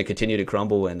going to continue to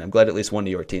crumble. And I'm glad at least one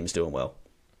New York team's doing well.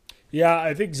 Yeah.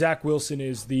 I think Zach Wilson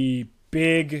is the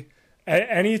big.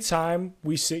 Anytime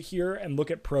we sit here and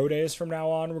look at pro days from now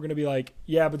on, we're going to be like,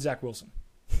 yeah, but Zach Wilson.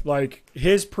 Like,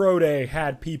 his pro day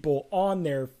had people on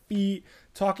their feet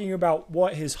talking about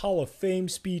what his Hall of Fame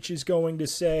speech is going to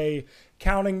say,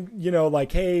 counting,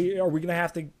 like, hey, are we going to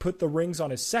have to put the rings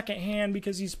on his second hand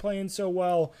because he's playing so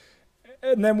well?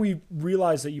 And then we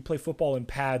realize that you play football in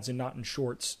pads and not in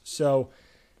shorts. So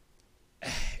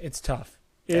it's tough.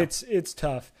 Yeah. It's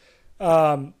tough.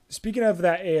 Speaking of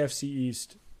that AFC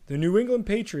East, the New England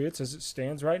Patriots, as it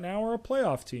stands right now, are a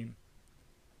playoff team.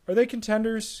 Are they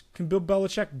contenders? Can Bill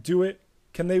Belichick do it?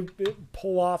 Can they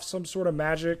pull off some sort of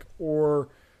magic, or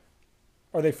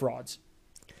are they frauds?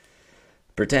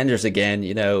 Pretenders again.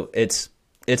 It's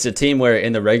a team where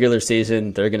in the regular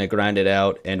season they're going to grind it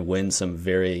out and win some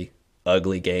very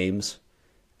ugly games,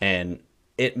 and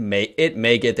it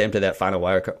may get them to that final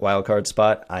wild card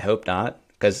spot. I hope not,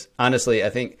 because honestly, I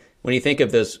think when you think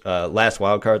of those last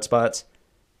wild card spots,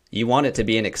 you want it to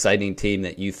be an exciting team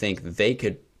that you think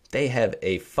they have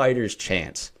a fighter's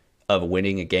chance of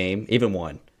winning a game, even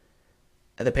one.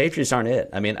 And the Patriots aren't it.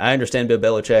 I mean, I understand Bill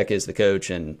Belichick is the coach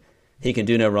and he can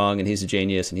do no wrong, and he's a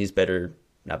genius, and he's better,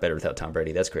 not better without Tom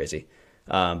Brady. That's crazy.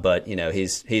 But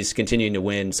he's continuing to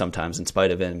win sometimes in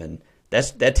spite of him, and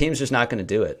that team's just not going to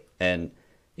do it. And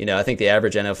I think the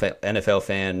average NFL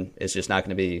fan is just not going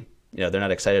to be, they're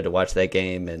not excited to watch that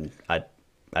game, and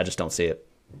I just don't see it.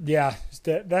 Yeah,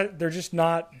 they're just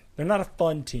not. They're not a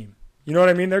fun team. You know what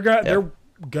I mean? They're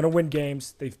gonna win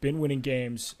games. They've been winning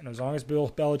games, and as long as Bill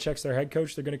Belichick's their head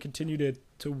coach, they're gonna continue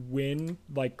to win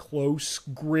like close,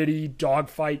 gritty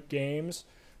dogfight games.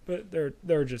 But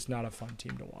they're just not a fun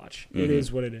team to watch. Mm-hmm. It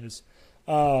is what it is.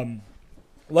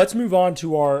 Let's move on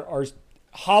to our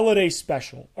holiday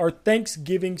special, our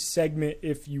Thanksgiving segment,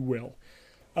 if you will.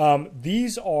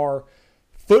 These are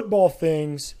football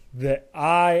things that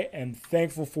I am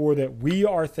thankful for, that we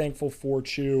are thankful for,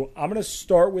 Chew. I'm going to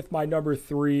start with my number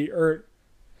 3, or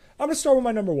I'm going to start with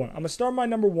my number 1. I'm going to start with my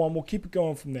number 1. We'll keep it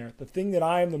going from there. The thing that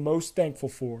I am the most thankful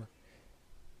for,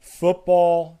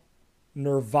 football,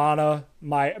 Nirvana,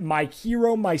 my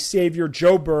hero, my savior,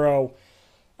 Joe Burrow.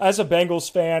 As a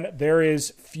Bengals fan, there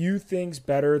is few things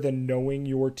better than knowing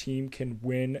your team can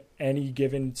win any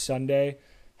given Sunday.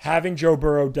 Having Joe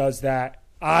Burrow does that.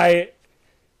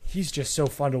 He's just so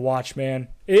fun to watch, man.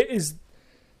 It is.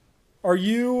 Are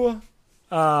you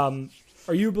a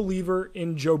believer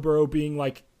in Joe Burrow being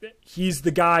like, he's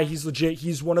the guy, he's legit,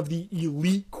 he's one of the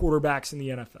elite quarterbacks in the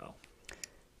NFL?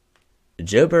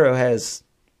 Joe Burrow has,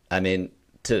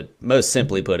 to most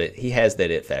simply put it, he has that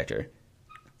it factor.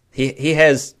 He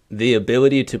has the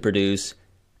ability to produce,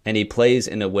 and he plays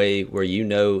in a way where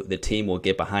the team will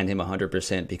get behind him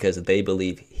 100% because they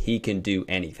believe he can do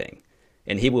anything.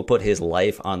 And he will put his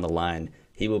life on the line.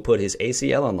 He will put his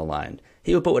ACL on the line.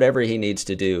 He will put whatever he needs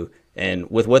to do. And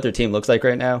with what their team looks like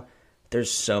right now, there's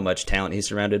so much talent he's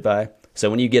surrounded by. So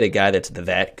when you get a guy that's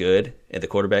that good at the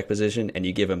quarterback position and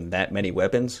you give him that many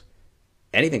weapons,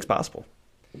 anything's possible.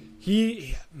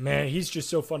 He's just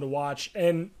so fun to watch.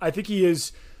 And I think he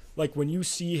is, like, when you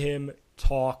see him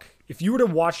talk, if you were to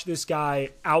watch this guy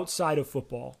outside of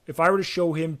football, if I were to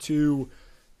show him to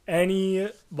any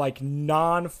like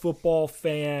non-football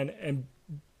fan and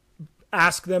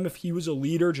ask them if he was a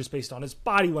leader just based on his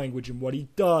body language and what he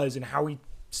does and how he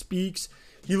speaks,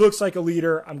 he looks like a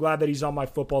leader. I'm glad that he's on my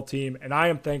football team, and I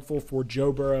am thankful for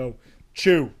Joe Burrow.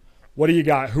 Chew, what do you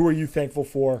got? Who are you thankful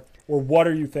for, or what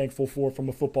are you thankful for from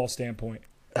a football standpoint?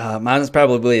 Mine is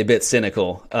probably a bit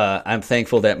cynical. I'm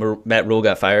thankful that Matt Rule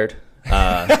got fired.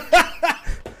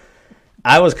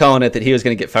 I was calling it that he was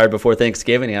going to get fired before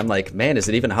Thanksgiving, and I'm like, man, is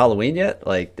it even Halloween yet?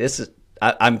 Like, this is.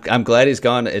 I'm glad he's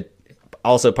gone. It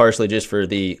also partially just for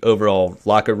the overall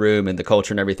locker room and the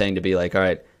culture and everything to be like, all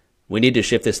right, we need to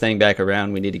shift this thing back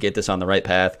around. We need to get this on the right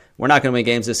path. We're not going to win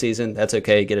games this season. That's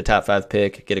okay. Get a top 5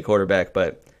 pick, get a quarterback,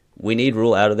 but we need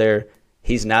Rule out of there.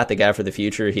 He's not the guy for the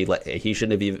future. He should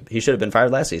have been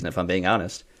fired last season, if I'm being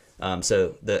honest. I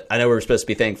know we're supposed to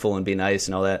be thankful and be nice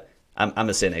and all that. I'm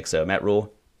a cynic, so Matt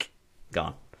Rule,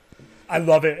 gone. I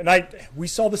love it. And we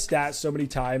saw the stats so many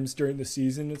times during the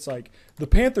season. It's like the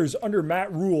Panthers under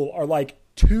Matt Rule are like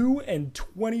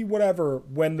 2-20 whatever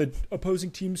when the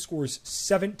opposing team scores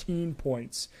 17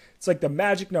 points. It's like the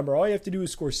magic number. All you have to do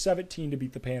is score 17 to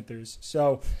beat the Panthers.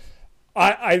 So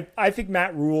I think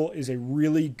Matt Rule is a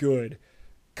really good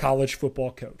college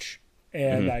football coach.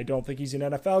 And I don't think he's an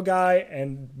NFL guy.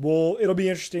 And it'll be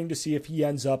interesting to see if he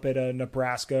ends up at a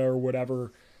Nebraska or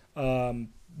whatever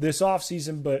this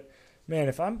offseason. But man,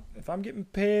 if I'm getting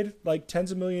paid like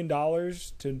tens of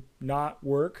 $millions to not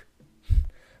work,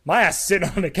 my ass is sitting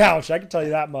on the couch. I can tell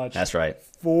you that much. That's right.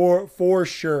 For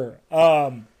sure.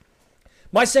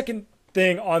 My second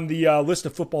thing on the list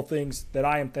of football things that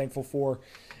I am thankful for,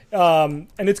 and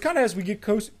it's kind of as we get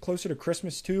closer to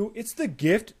Christmas too, it's the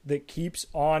gift that keeps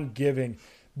on giving.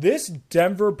 This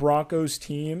Denver Broncos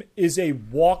team is a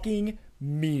walking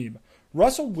meme.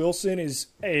 Russell Wilson is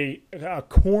a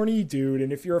corny dude,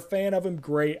 and if you're a fan of him,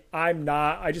 great. I'm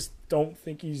not. I just don't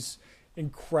think he's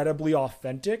incredibly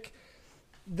authentic.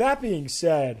 That being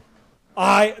said,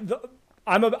 I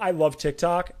love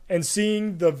TikTok, and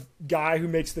seeing the guy who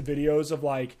makes the videos of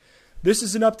like, this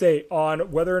is an update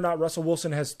on whether or not Russell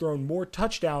Wilson has thrown more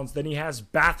touchdowns than he has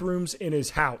bathrooms in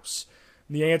his house.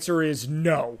 And the answer is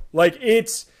no. Like,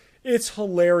 it's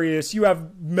hilarious. You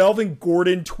have Melvin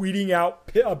Gordon tweeting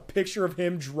out a picture of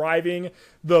him driving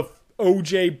the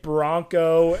OJ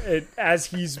Bronco as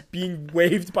he's being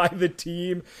waved by the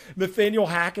team. Nathaniel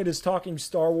Hackett is talking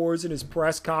Star Wars in his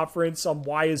press conference on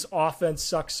why his offense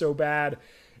sucks so bad.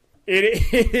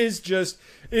 It is just,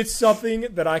 it's something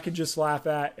that I can just laugh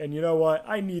at. And you know what?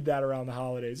 I need that around the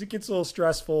holidays. It gets a little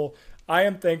stressful. I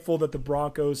am thankful that the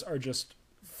Broncos are just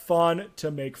fun to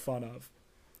make fun of.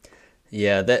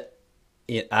 Yeah,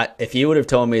 If you would have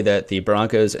told me that the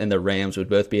Broncos and the Rams would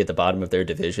both be at the bottom of their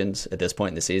divisions at this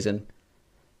point in the season,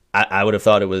 I would have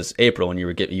thought it was April, and you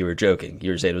were joking.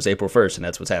 You were saying it was April 1st, and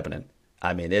that's what's happening.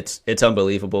 I mean, it's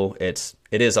unbelievable. It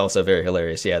is also very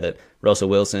hilarious. Yeah, that Russell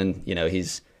Wilson,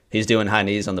 he's doing high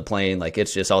knees on the plane. Like,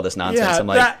 it's just all this nonsense. Yeah, I'm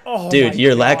like, dude,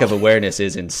 your lack of awareness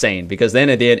is insane. Because then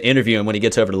at the end interview him when he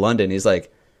gets over to London, he's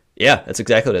like, yeah, that's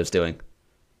exactly what I was doing.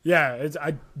 Yeah,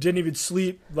 I didn't even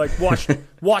sleep. Like,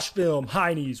 watch film,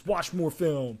 high knees, watch more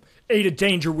film, ate a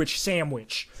Danger Witch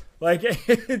sandwich. Like,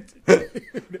 it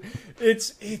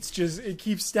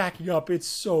keeps stacking up. It's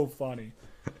so funny.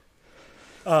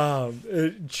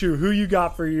 Chew, who you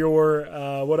got for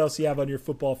your, what else you have on your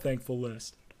football thankful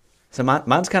list? So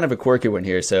mine's kind of a quirky one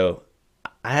here. So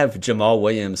I have Jamal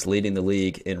Williams leading the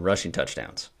league in rushing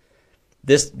touchdowns.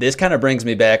 This kind of brings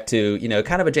me back to,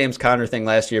 kind of a James Conner thing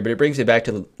last year, but it brings me back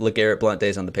to the LeGarrette Blount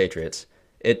days on the Patriots.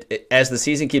 It as the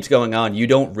season keeps going on, you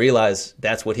don't realize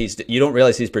you don't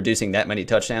realize he's producing that many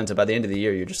touchdowns, and by the end of the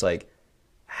year, you're just like,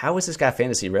 how is this guy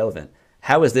fantasy relevant?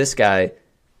 How is this guy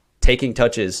taking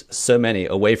touches, so many,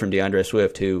 away from DeAndre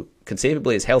Swift, who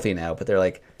conceivably is healthy now, but they're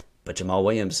like, but Jamal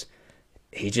Williams,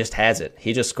 he just has it.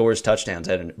 He just scores touchdowns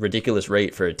at a ridiculous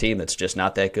rate for a team that's just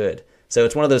not that good. So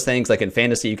it's one of those things, like in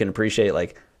fantasy, you can appreciate,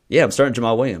 like, yeah, I'm starting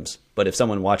Jamal Williams. But if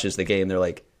someone watches the game, they're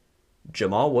like,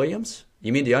 Jamal Williams?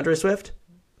 You mean DeAndre Swift?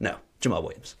 No, Jamal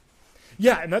Williams.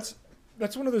 Yeah, and that's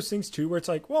one of those things, too, where it's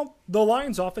like, well, the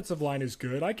Lions' offensive line is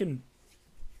good. I think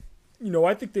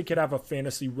they could have a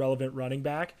fantasy relevant running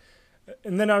back.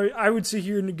 And then I would sit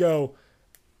here and go,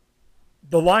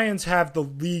 the Lions have the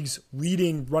league's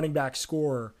leading running back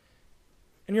scorer.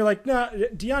 And you're like, no,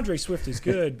 DeAndre Swift is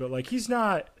good, but like he's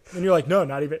not. And you're like, no,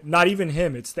 not even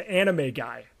him. It's the anime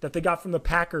guy that they got from the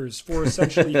Packers for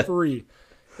essentially free.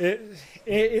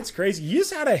 It's crazy.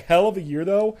 He's had a hell of a year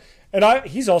though, and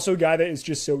he's also a guy that is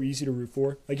just so easy to root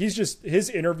for. Like his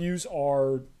interviews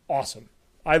are awesome.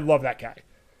 I love that guy.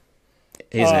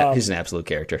 He's an absolute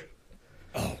character.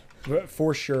 Oh,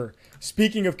 for sure.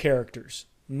 Speaking of characters,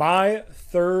 my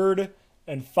third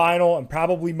and final and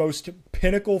probably most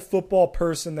pinnacle football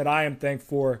person that I am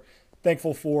thankful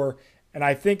for, and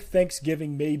I think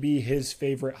Thanksgiving may be his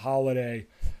favorite holiday.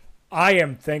 I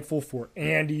am thankful for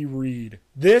Andy Reid.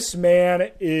 This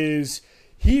man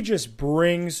he just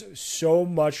brings so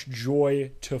much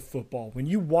joy to football. When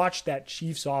you watch that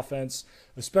Chiefs offense,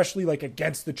 especially like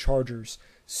against the Chargers,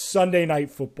 Sunday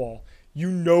Night Football, you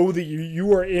know that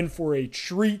you are in for a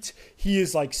treat. He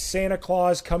is like Santa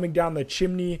Claus coming down the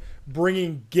chimney,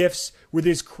 bringing gifts with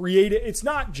his creative. It's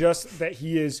not just that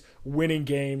he is winning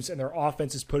games and their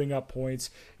offense is putting up points.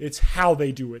 It's how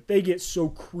they do it. They get so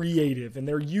creative, and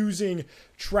they're using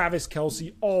Travis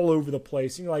Kelce all over the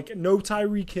place. And you're like, no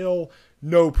Tyreek Hill,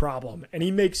 no problem. And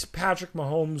he makes Patrick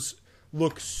Mahomes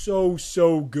look so,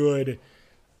 so good.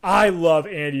 I love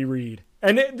Andy Reid.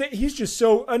 And he's just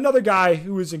another guy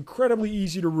who is incredibly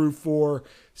easy to root for.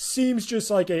 Seems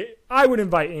just like I would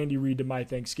invite Andy Reid to my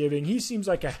Thanksgiving. He seems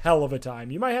like a hell of a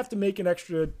time. You might have to make an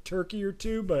extra turkey or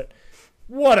two, but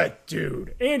what a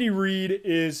dude. Andy Reid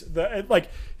is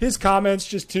his comments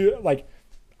just to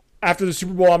after the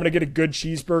Super Bowl, I'm going to get a good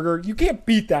cheeseburger. You can't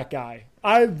beat that guy.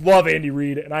 I love Andy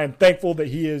Reid, and I am thankful that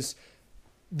he is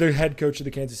the head coach of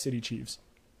the Kansas City Chiefs.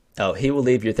 Oh, he will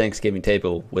leave your Thanksgiving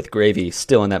table with gravy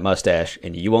still in that mustache,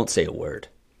 and you won't say a word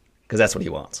because that's what he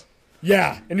wants.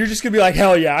 Yeah, and you're just going to be like,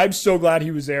 hell yeah, I'm so glad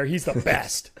he was there. He's the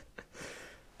best.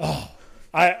 All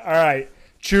right.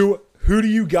 Chew, who do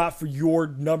you got for your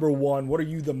number one? What are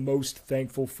you the most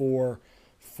thankful for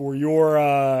your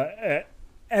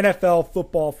NFL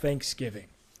football Thanksgiving?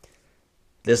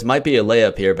 This might be a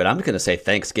layup here, but I'm going to say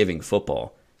Thanksgiving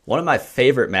football. One of my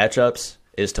favorite matchups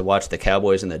is to watch the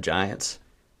Cowboys and the Giants,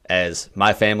 as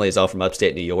my family is all from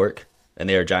upstate New York, and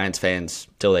they are Giants fans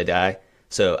till they die.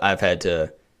 So I've had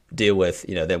to deal with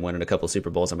them winning a couple Super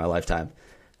Bowls in my lifetime.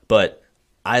 But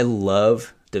I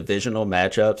love divisional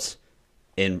matchups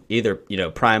in either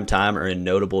prime time or in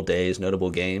notable days, notable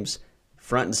games,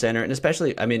 front and center. And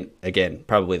especially, again,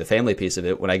 probably the family piece of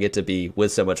it, when I get to be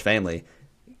with so much family,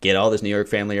 get all this New York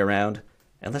family around,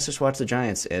 and let's just watch the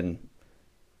Giants. And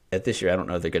at this year, I don't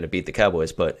know if they're going to beat the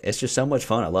Cowboys, but it's just so much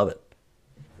fun. I love it.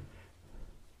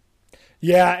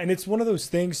 Yeah, and it's one of those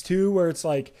things, too, where it's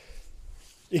like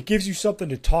it gives you something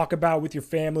to talk about with your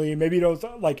family. Maybe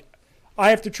I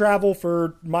have to travel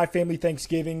for my family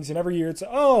Thanksgivings, and every year it's,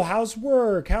 oh, how's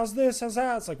work? How's this? How's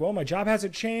that? It's like, well, my job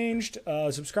hasn't changed.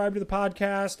 Subscribe to the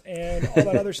podcast and all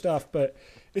that other stuff. But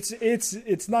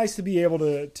it's nice to be able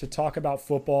to talk about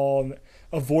football. And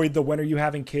avoid the when are you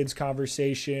having kids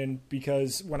conversation,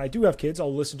 because when I do have kids,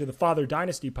 I'll listen to the Father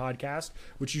Dynasty podcast,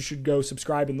 which you should go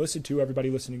subscribe and listen to. Everybody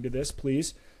listening to this,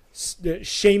 please.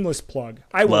 Shameless plug.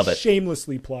 I will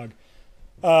shamelessly plug.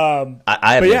 I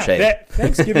have no shame.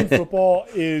 Thanksgiving football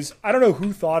is, I don't know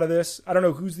who thought of this. I don't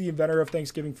know who's the inventor of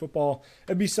Thanksgiving football.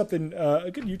 It'd be something,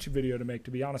 a good YouTube video to make,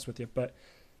 to be honest with you. But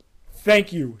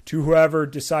thank you to whoever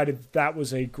decided that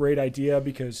was a great idea,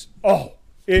 because,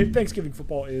 Thanksgiving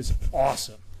football is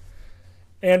awesome.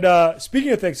 And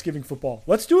speaking of Thanksgiving football,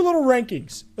 let's do a little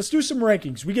rankings. Let's do some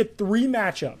rankings. We get 3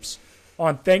 matchups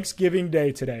on Thanksgiving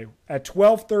Day today. At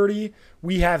 12:30,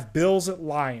 we have Bills at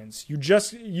Lions.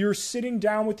 You're sitting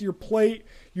down with your plate,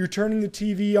 you're turning the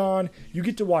TV on, you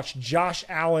get to watch Josh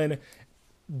Allen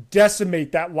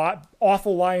decimate that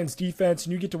awful Lions defense,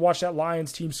 and you get to watch that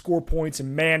Lions team score points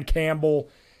and man Campbell.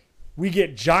 We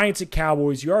get Giants at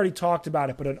Cowboys. You already talked about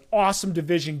it, but an awesome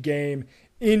division game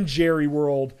in Jerry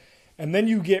World. And then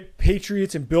you get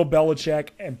Patriots and Bill Belichick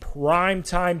and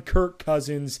primetime Kirk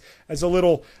Cousins as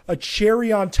a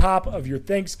cherry on top of your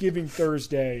Thanksgiving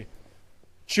Thursday.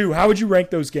 Chew, how would you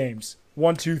rank those games?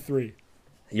 1, 2, 3.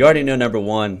 You already know number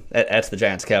 1. That's the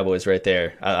Giants Cowboys right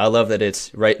there. I love that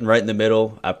it's right in the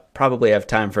middle. I probably have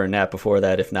time for a nap before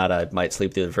that. If not, I might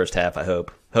sleep through the first half. I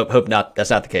hope. Hope not.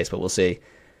 That's not the case, but we'll see.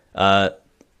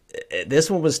 This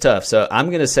one was tough. So I'm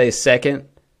going to say second,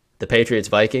 the Patriots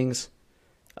Vikings.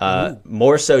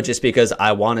 More so just because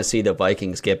I want to see the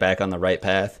Vikings get back on the right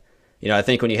path. I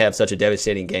think when you have such a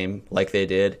devastating game like they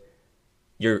did,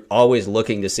 you're always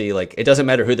looking to see, like, it doesn't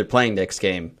matter who they're playing next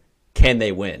game. Can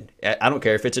they win? I don't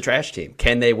care if it's a trash team.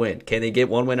 Can they win? Can they get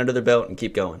one win under their belt and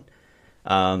keep going?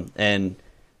 And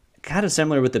kind of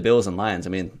similar with the Bills and Lions. I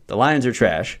mean, the Lions are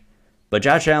trash, but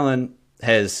Josh Allen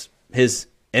has his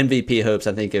MVP hopes,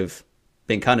 I think, have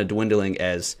been kind of dwindling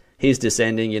as he's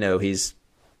descending. He's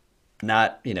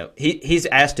not, he's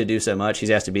asked to do so much.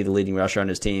 He's asked to be the leading rusher on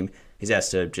his team. He's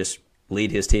asked to just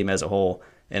lead his team as a whole.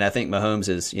 And I think Mahomes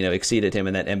has, exceeded him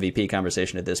in that MVP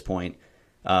conversation at this point.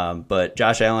 But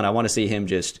Josh Allen, I want to see him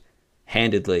just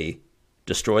handedly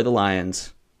destroy the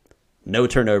Lions, no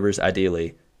turnovers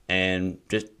ideally, and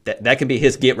just that can be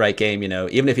his get-right game.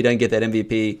 Even if he doesn't get that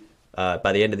MVP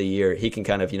by the end of the year, he can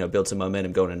kind of, build some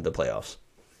momentum going into the playoffs.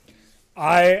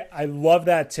 I love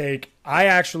that take. I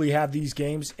actually have these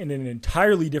games in an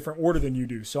entirely different order than you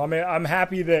do. So I'm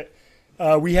happy that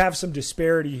we have some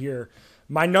disparity here.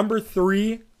 My number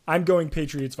 3, I'm going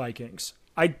Patriots Vikings.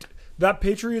 That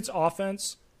Patriots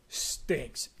offense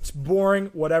stinks. It's boring,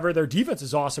 whatever. Their defense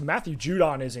is awesome. Matthew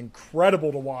Judon is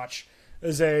incredible to watch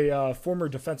as a former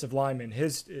defensive lineman.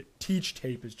 His teach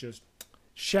tape is just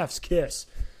chef's kiss.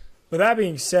 But that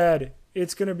being said,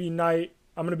 it's going to be night.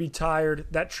 I'm going to be tired.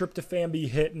 That tryptophan be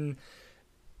hitting.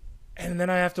 And then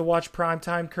I have to watch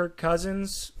primetime Kirk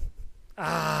Cousins.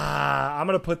 I'm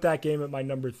going to put that game at my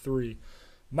number 3.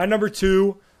 My number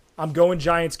 2, I'm going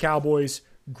Giants Cowboys.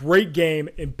 Great game,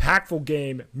 impactful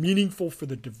game, meaningful for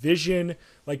the division.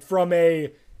 Like, from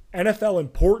a NFL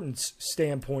importance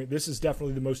standpoint, this is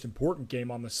definitely the most important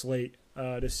game on the slate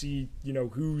to see,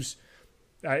 who's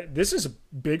this is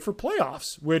big for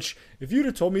playoffs, which if you'd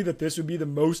have told me that this would be the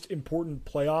most important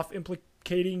playoff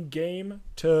implicating game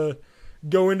to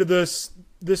go into this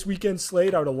weekend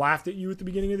slate, I would have laughed at you at the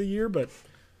beginning of the year, but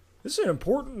this is an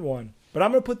important one. But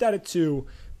I'm going to put that at 2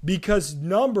 because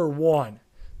number 1,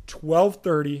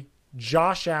 12:30,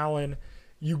 Josh Allen,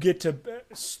 you get to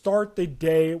start the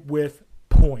day with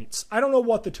points. I don't know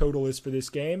what the total is for this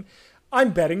game.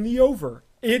 I'm betting the over.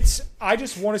 I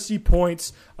just want to see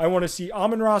points. I want to see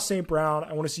Amon-Ra St. Brown.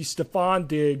 I want to see Stephon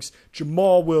Diggs,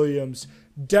 Jamal Williams,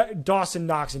 Dawson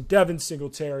Knox, and Devin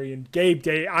Singletary, and Gabe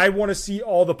Day. I want to see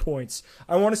all the points.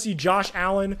 I want to see Josh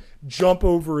Allen jump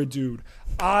over a dude.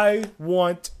 I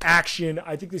want action.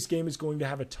 I think this game is going to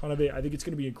have a ton of it. I think it's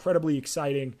going to be incredibly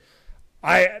exciting.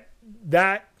 I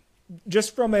don't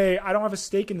have a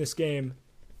stake in this game,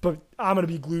 but I'm going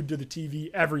to be glued to the TV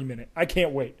every minute. I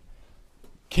can't wait.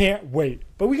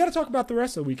 But we got to talk about the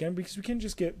rest of the weekend because we can't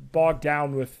just get bogged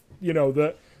down with,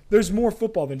 there's more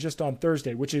football than just on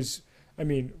Thursday, which is,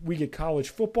 we get college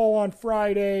football on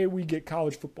Friday, we get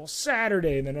college football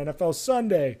Saturday, and then NFL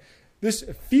Sunday. This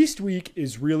feast week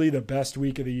is really the best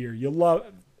week of the year. You love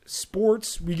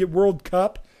sports. We get World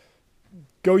Cup.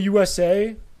 Go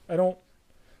USA. Not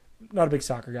a big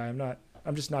soccer guy.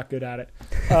 I'm just not good at it.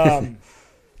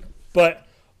 But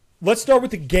let's start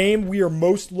with the game we are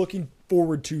most looking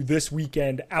forward to this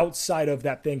weekend outside of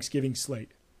that Thanksgiving slate.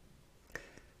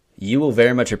 You will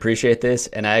very much appreciate this,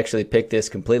 and I actually picked this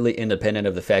completely independent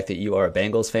of the fact that you are a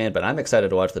Bengals fan, but I'm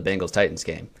excited to watch the Bengals-Titans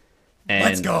game. And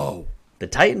let's go. the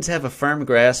Titans have a firm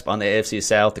grasp on the AFC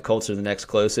South. The Colts are the next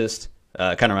closest.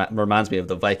 Kind of reminds me of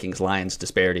the Vikings-Lions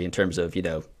disparity in terms of,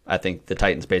 I think the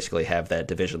Titans basically have that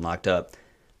division locked up.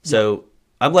 So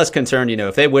I'm less concerned,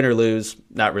 if they win or lose,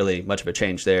 not really much of a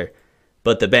change there.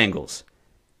 But the Bengals,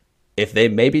 if they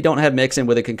maybe don't have Mixon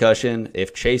with a concussion,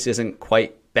 if Chase isn't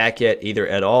quite back yet either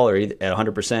at all or at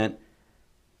 100%,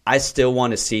 I still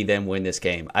want to see them win this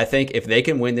game. I think if they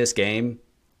can win this game,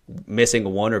 missing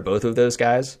one or both of those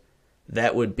guys,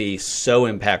 that would be so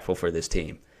impactful for this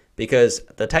team. Because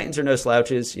the Titans are no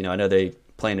slouches. I know they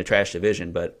play in a trash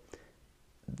division, but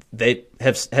they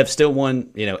have still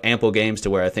won, ample games to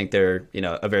where I think they're,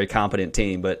 a very competent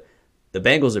team. But the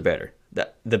Bengals are better.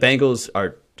 The Bengals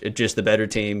are just the better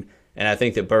team. And I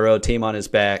think that Burrow, team on his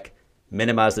back,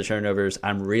 minimize the turnovers.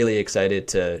 I'm really excited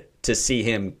to see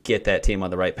him get that team on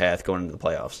the right path going into the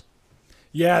playoffs.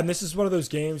 Yeah, and this is one of those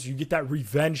games, you get that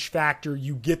revenge factor.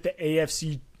 You get the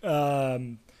AFC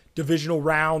divisional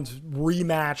round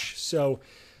rematch. So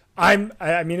I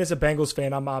mean, as a Bengals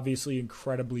fan, I'm obviously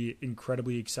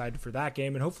incredibly excited for that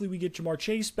game. And hopefully we get Jamar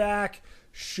Chase back.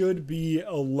 Should be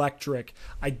electric.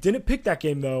 I didn't pick that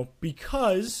game, though,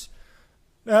 because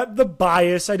the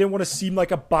bias. I didn't want to seem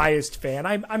like a biased fan.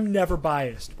 I'm never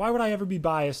biased. Why would I ever be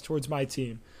biased towards my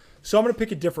team? So I'm going to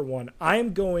pick a different one. I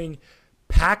am going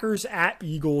Packers at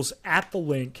Eagles at the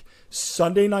Link,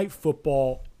 Sunday Night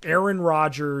Football, Aaron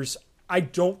Rodgers. I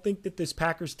don't think that this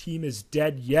Packers team is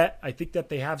dead yet. I think that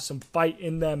they have some fight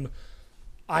in them.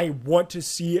 I want to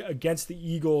see against the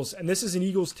Eagles. And this is an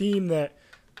Eagles team that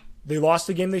they lost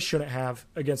a game they shouldn't have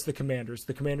against the Commanders.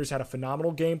 The Commanders had a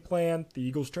phenomenal game plan. The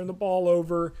Eagles turned the ball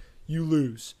over. You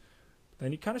lose.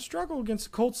 Then you kind of struggle against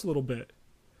the Colts a little bit.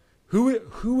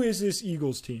 Who is this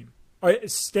Eagles team? All right,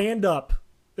 stand up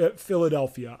at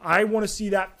Philadelphia. I want to see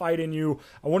that fight in you.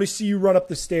 I want to see you run up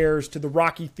the stairs to the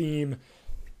Rocky theme.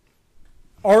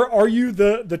 Are you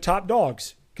the top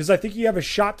dogs? Because I think you have a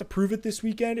shot to prove it this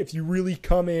weekend if you really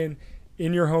come in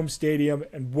your home stadium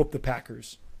and whoop the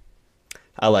Packers.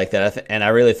 I like that. And I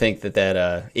really think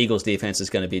that Eagles defense is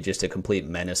going to be just a complete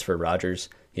menace for Rodgers.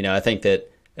 I think that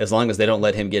as long as they don't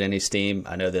let him get any steam,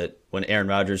 I know that when Aaron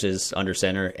Rodgers is under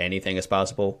center, anything is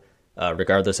possible,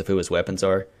 regardless of who his weapons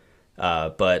are.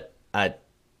 But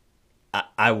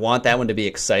I want that one to be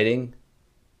exciting,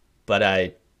 but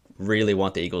I really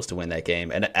want the Eagles to win that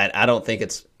game. And I don't think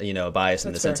it's, a bias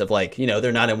in the sense of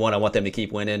they're not in one. I want them to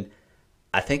keep winning.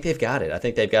 I think they've got it. I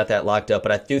think they've got that locked up.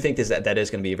 But I do think that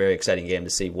is going to be a very exciting game to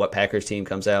see what Packers team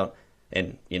comes out.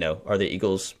 And, are the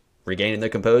Eagles regaining their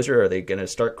composure? Or are they going to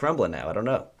start crumbling now? I don't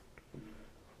know.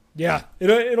 Yeah,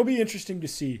 it'll be interesting to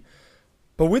see.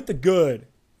 But with the good,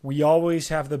 we always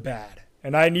have the bad.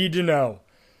 And I need to know,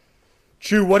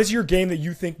 Chew, what is your game that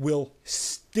you think will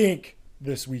stink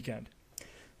this weekend?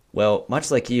 Well,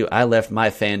 much like you, I left my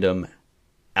fandom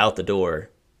out the door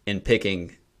in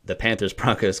picking the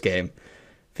Panthers-Broncos game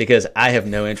because I have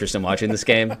no interest in watching this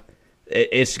game.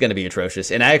 It's going to be atrocious.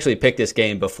 And I actually picked this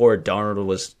game before Darnold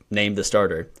was named the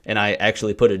starter. And I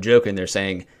actually put a joke in there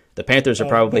saying the Panthers are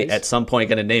probably at some point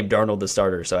going to name Darnold the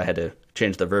starter, so I had to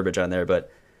change the verbiage on there. But,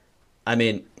 I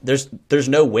mean, there's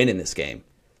no win in this game.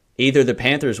 Either the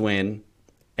Panthers win,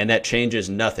 and that changes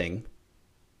nothing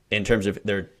in terms of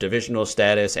their divisional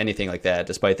status, anything like that,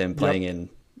 despite them playing in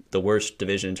the worst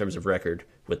division in terms of record,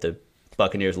 with the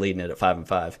Buccaneers leading it at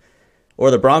 5-5.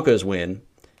 Or the Broncos win,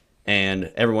 and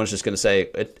everyone's just going to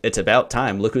say, it's about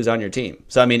time. Look who's on your team.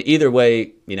 So, I mean, either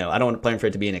way, I don't want to plan for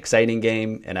it to be an exciting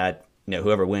game, and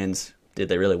whoever wins, did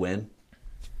they really win?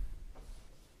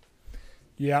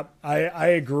 Yep, I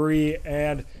agree.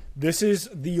 And this is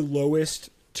the lowest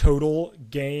total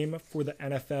game for the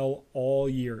NFL all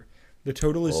year. The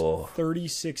total is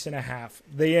 36.5.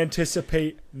 They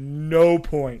anticipate no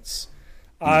points.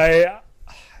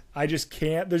 I just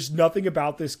can't. There's nothing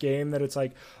about this game that it's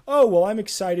like, oh, well, I'm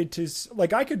excited to –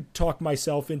 like, I could talk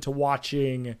myself into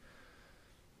watching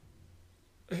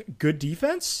good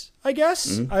defense, I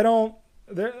guess.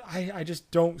 Mm-hmm. I just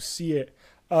don't see it.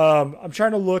 I'm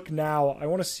trying to look now. I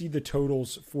want to see the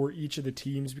totals for each of the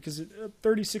teams because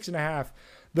 36.5.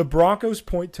 The Broncos'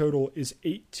 point total is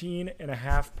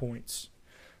 18.5 points.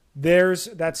 There's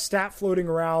that stat floating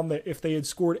around that if they had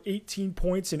scored 18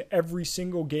 points in every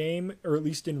single game, or at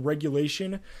least in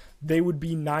regulation, they would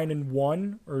be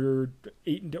 9-1 or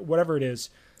 8, whatever it is.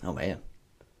 Oh man,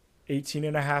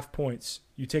 18.5 points.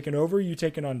 You take an over, you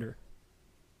take an under.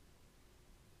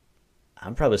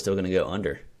 I'm probably still going to go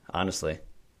under, honestly.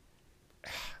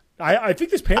 I think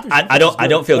this Panthers. I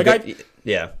don't feel like good.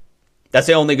 Yeah. That's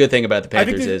the only good thing about the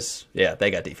Panthers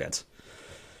they got defense.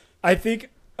 I think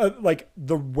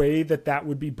the way that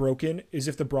would be broken is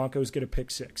if the Broncos get a pick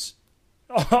six.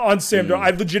 on Sam Darnold. I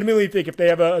legitimately think if they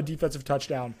have a defensive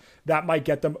touchdown, that might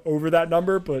get them over that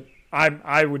number, but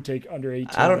I would take under 18.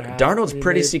 Darnold's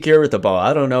pretty secure with the ball.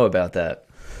 I don't know about that.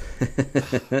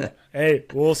 Hey,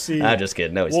 we'll see. I'm just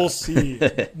kidding. No, we'll see.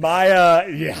 Dude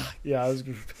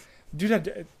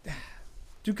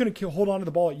couldn't hold on to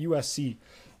the ball at USC.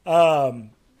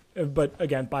 But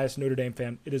again, biased Notre Dame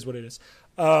fan. It is what it is.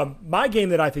 My game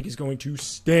that I think is going to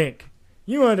stink.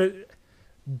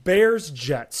 Bears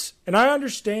Jets, and I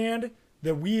understand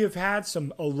that we have had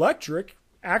some electric,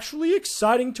 actually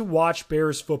exciting to watch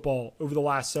Bears football over the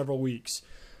last several weeks.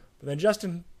 But then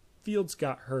Justin Fields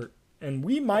got hurt, and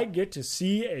we might get to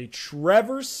see a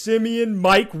Trevor Siemian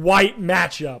Mike White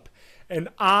matchup, and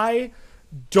I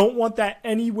don't want that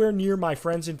anywhere near my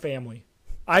friends and family.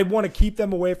 I want to keep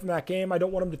them away from that game. I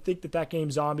don't want them to think that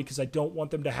game's on because I don't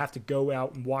want them to have to go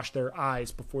out and wash their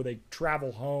eyes before they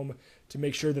travel home to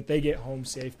make sure that they get home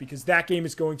safe, because that game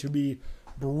is going to be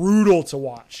brutal to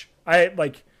watch.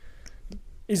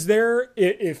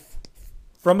 If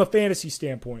from a fantasy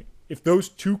standpoint, if those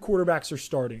two quarterbacks are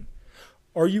starting,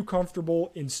 are you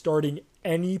comfortable in starting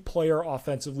any player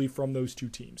offensively from those two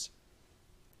teams?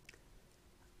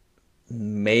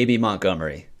 Maybe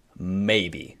Montgomery.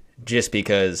 Maybe. Just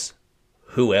because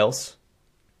who else?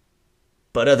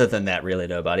 But other than that, really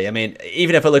nobody. I mean,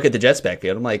 even if I look at the Jets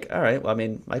backfield, I'm like, all right, well, I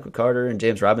mean, Michael Carter and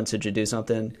James Robinson should do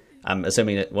something. I'm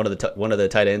assuming that one of the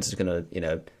tight ends is going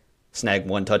to, snag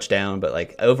one touchdown.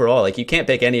 But, overall, you can't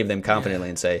pick any of them confidently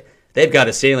and say, they've got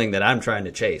a ceiling that I'm trying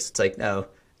to chase. It's like, no,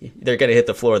 they're going to hit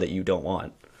the floor that you don't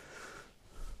want.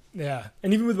 Yeah.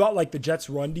 And even with the Jets'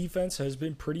 run defense has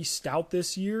been pretty stout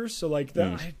this year. So,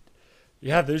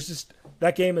 there's just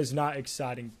that game is not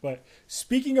exciting. But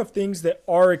speaking of things that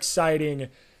are exciting,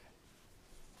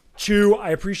 Chew, I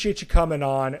appreciate you coming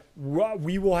on.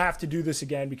 We will have to do this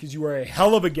again because you are a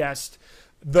hell of a guest.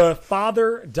 The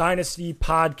Father Dynasty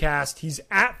podcast. He's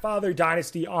at Father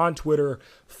Dynasty on Twitter.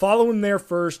 Follow him there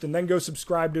first and then go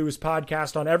subscribe to his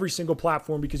podcast on every single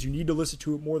platform because you need to listen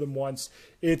to it more than once.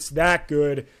 It's that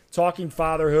good. Talking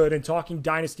fatherhood and talking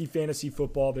Dynasty fantasy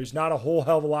football. There's not a whole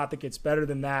hell of a lot that gets better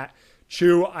than that.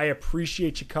 Chew, I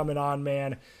appreciate you coming on,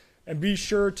 man. And be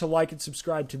sure to like and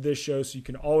subscribe to this show so you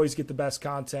can always get the best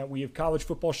content. We have college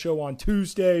football show on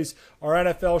Tuesdays, our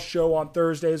NFL show on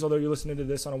Thursdays, although you're listening to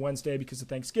this on a Wednesday because of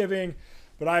Thanksgiving.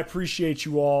 But I appreciate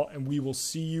you all, and we will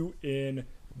see you in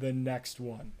the next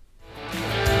one.